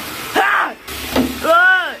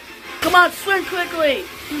 Come on, swim quickly!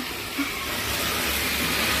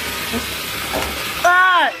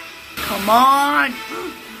 Come on!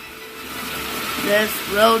 This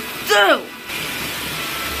will do!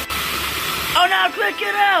 Oh no, quick,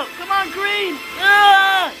 get out! Come on, Green!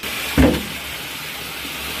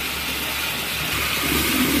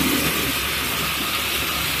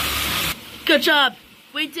 Good job.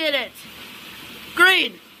 We did it.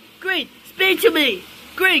 Green, speak to me.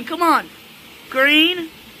 Green, come on. Green,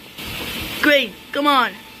 come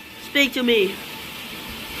on. Speak to me.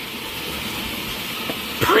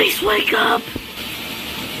 Please wake up.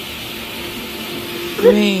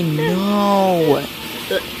 Green, no.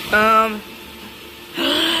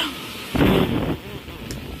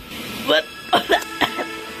 What?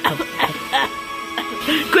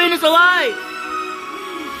 Green is alive.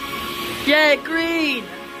 Yeah, Green!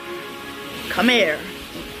 Come here.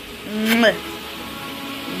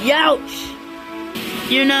 Youch!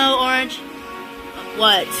 You know, Orange?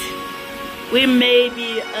 What? We may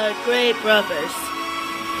be great brothers.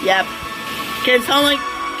 Yep. Can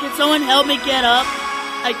someone help me get up?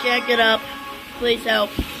 I can't get up. Please help.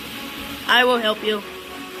 I will help you.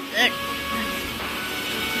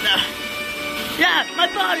 Yeah, my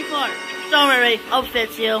body part. Don't worry, I'll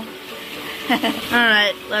fix you.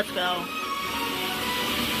 Alright, let's go.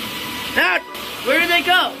 Ah, where did they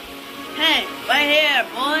go? Hey, right here,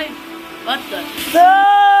 boy. What the?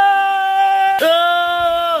 No!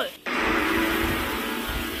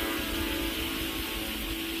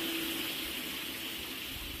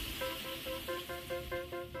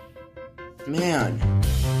 Man,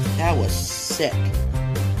 that was sick.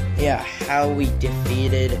 Yeah, how we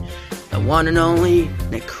defeated the one and only,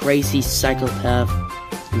 the crazy psychopath,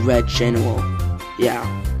 Red General. Yeah.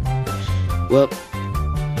 Well,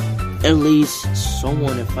 at least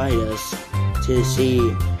someone invited us to see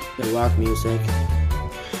the rock music.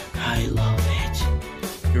 I love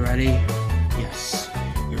it. You ready? Yes.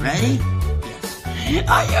 You ready? Yes.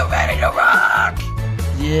 Are you ready to rock?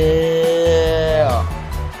 Yeah.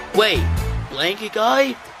 Wait, Blanket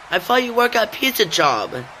Guy? I thought you work at Pizza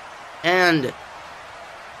Job. And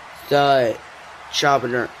the job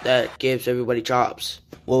that gives everybody jobs.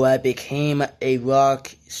 Well, I became a rock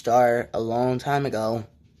star a long time ago.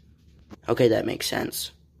 Okay, that makes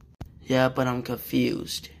sense. Yeah, but I'm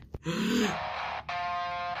confused.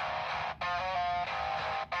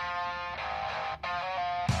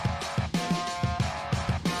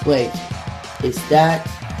 Wait, is that...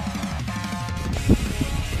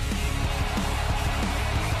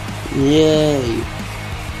 Yay!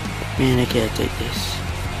 Man, I can't take this.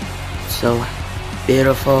 It's so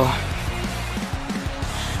beautiful.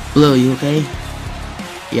 Blue, you okay?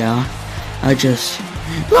 Yeah, I just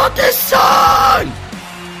love this song!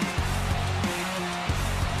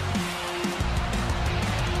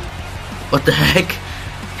 What the heck?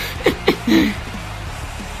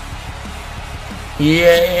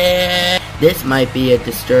 Yeah! This might be a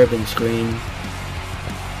disturbing screen.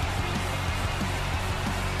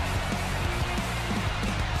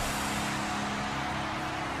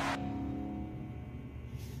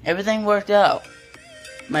 Everything worked out.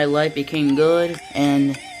 My life became good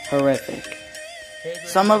and horrific.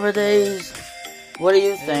 Some other days, what do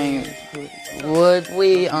you think? Would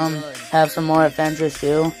we have some more adventures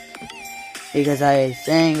too? Because I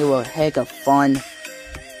think it will heck of fun.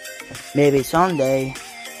 Maybe someday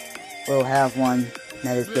we'll have one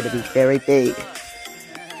that is going to be very big.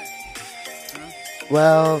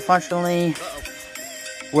 Well, fortunately,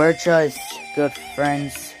 we're just good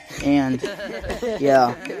friends, and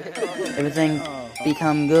yeah, everything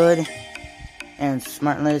become good and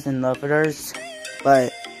smartless and lovers,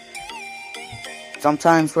 but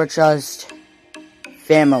sometimes we're just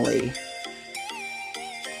family.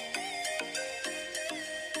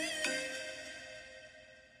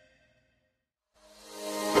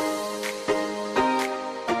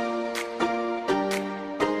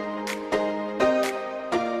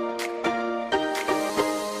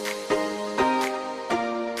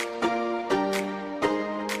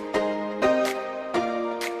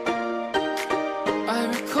 I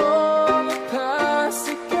recall the past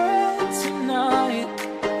again tonight.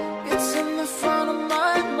 It's in the front of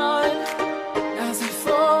my mind.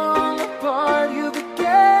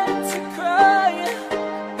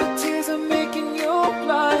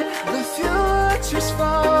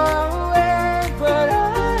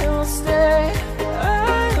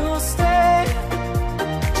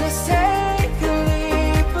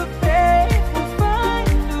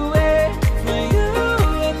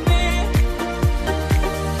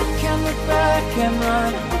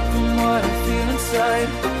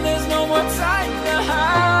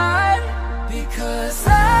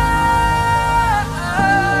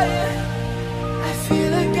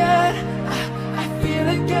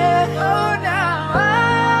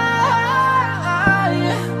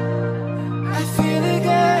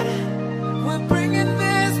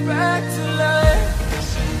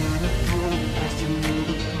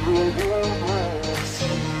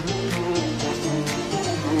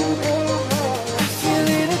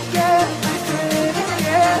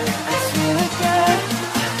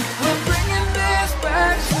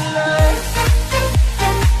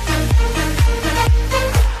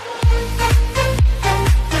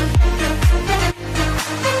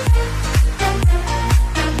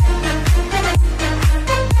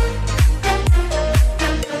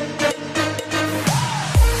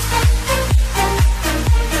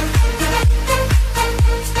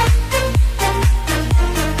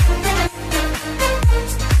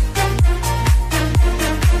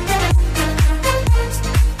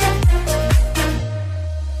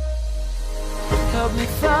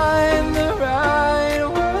 find the right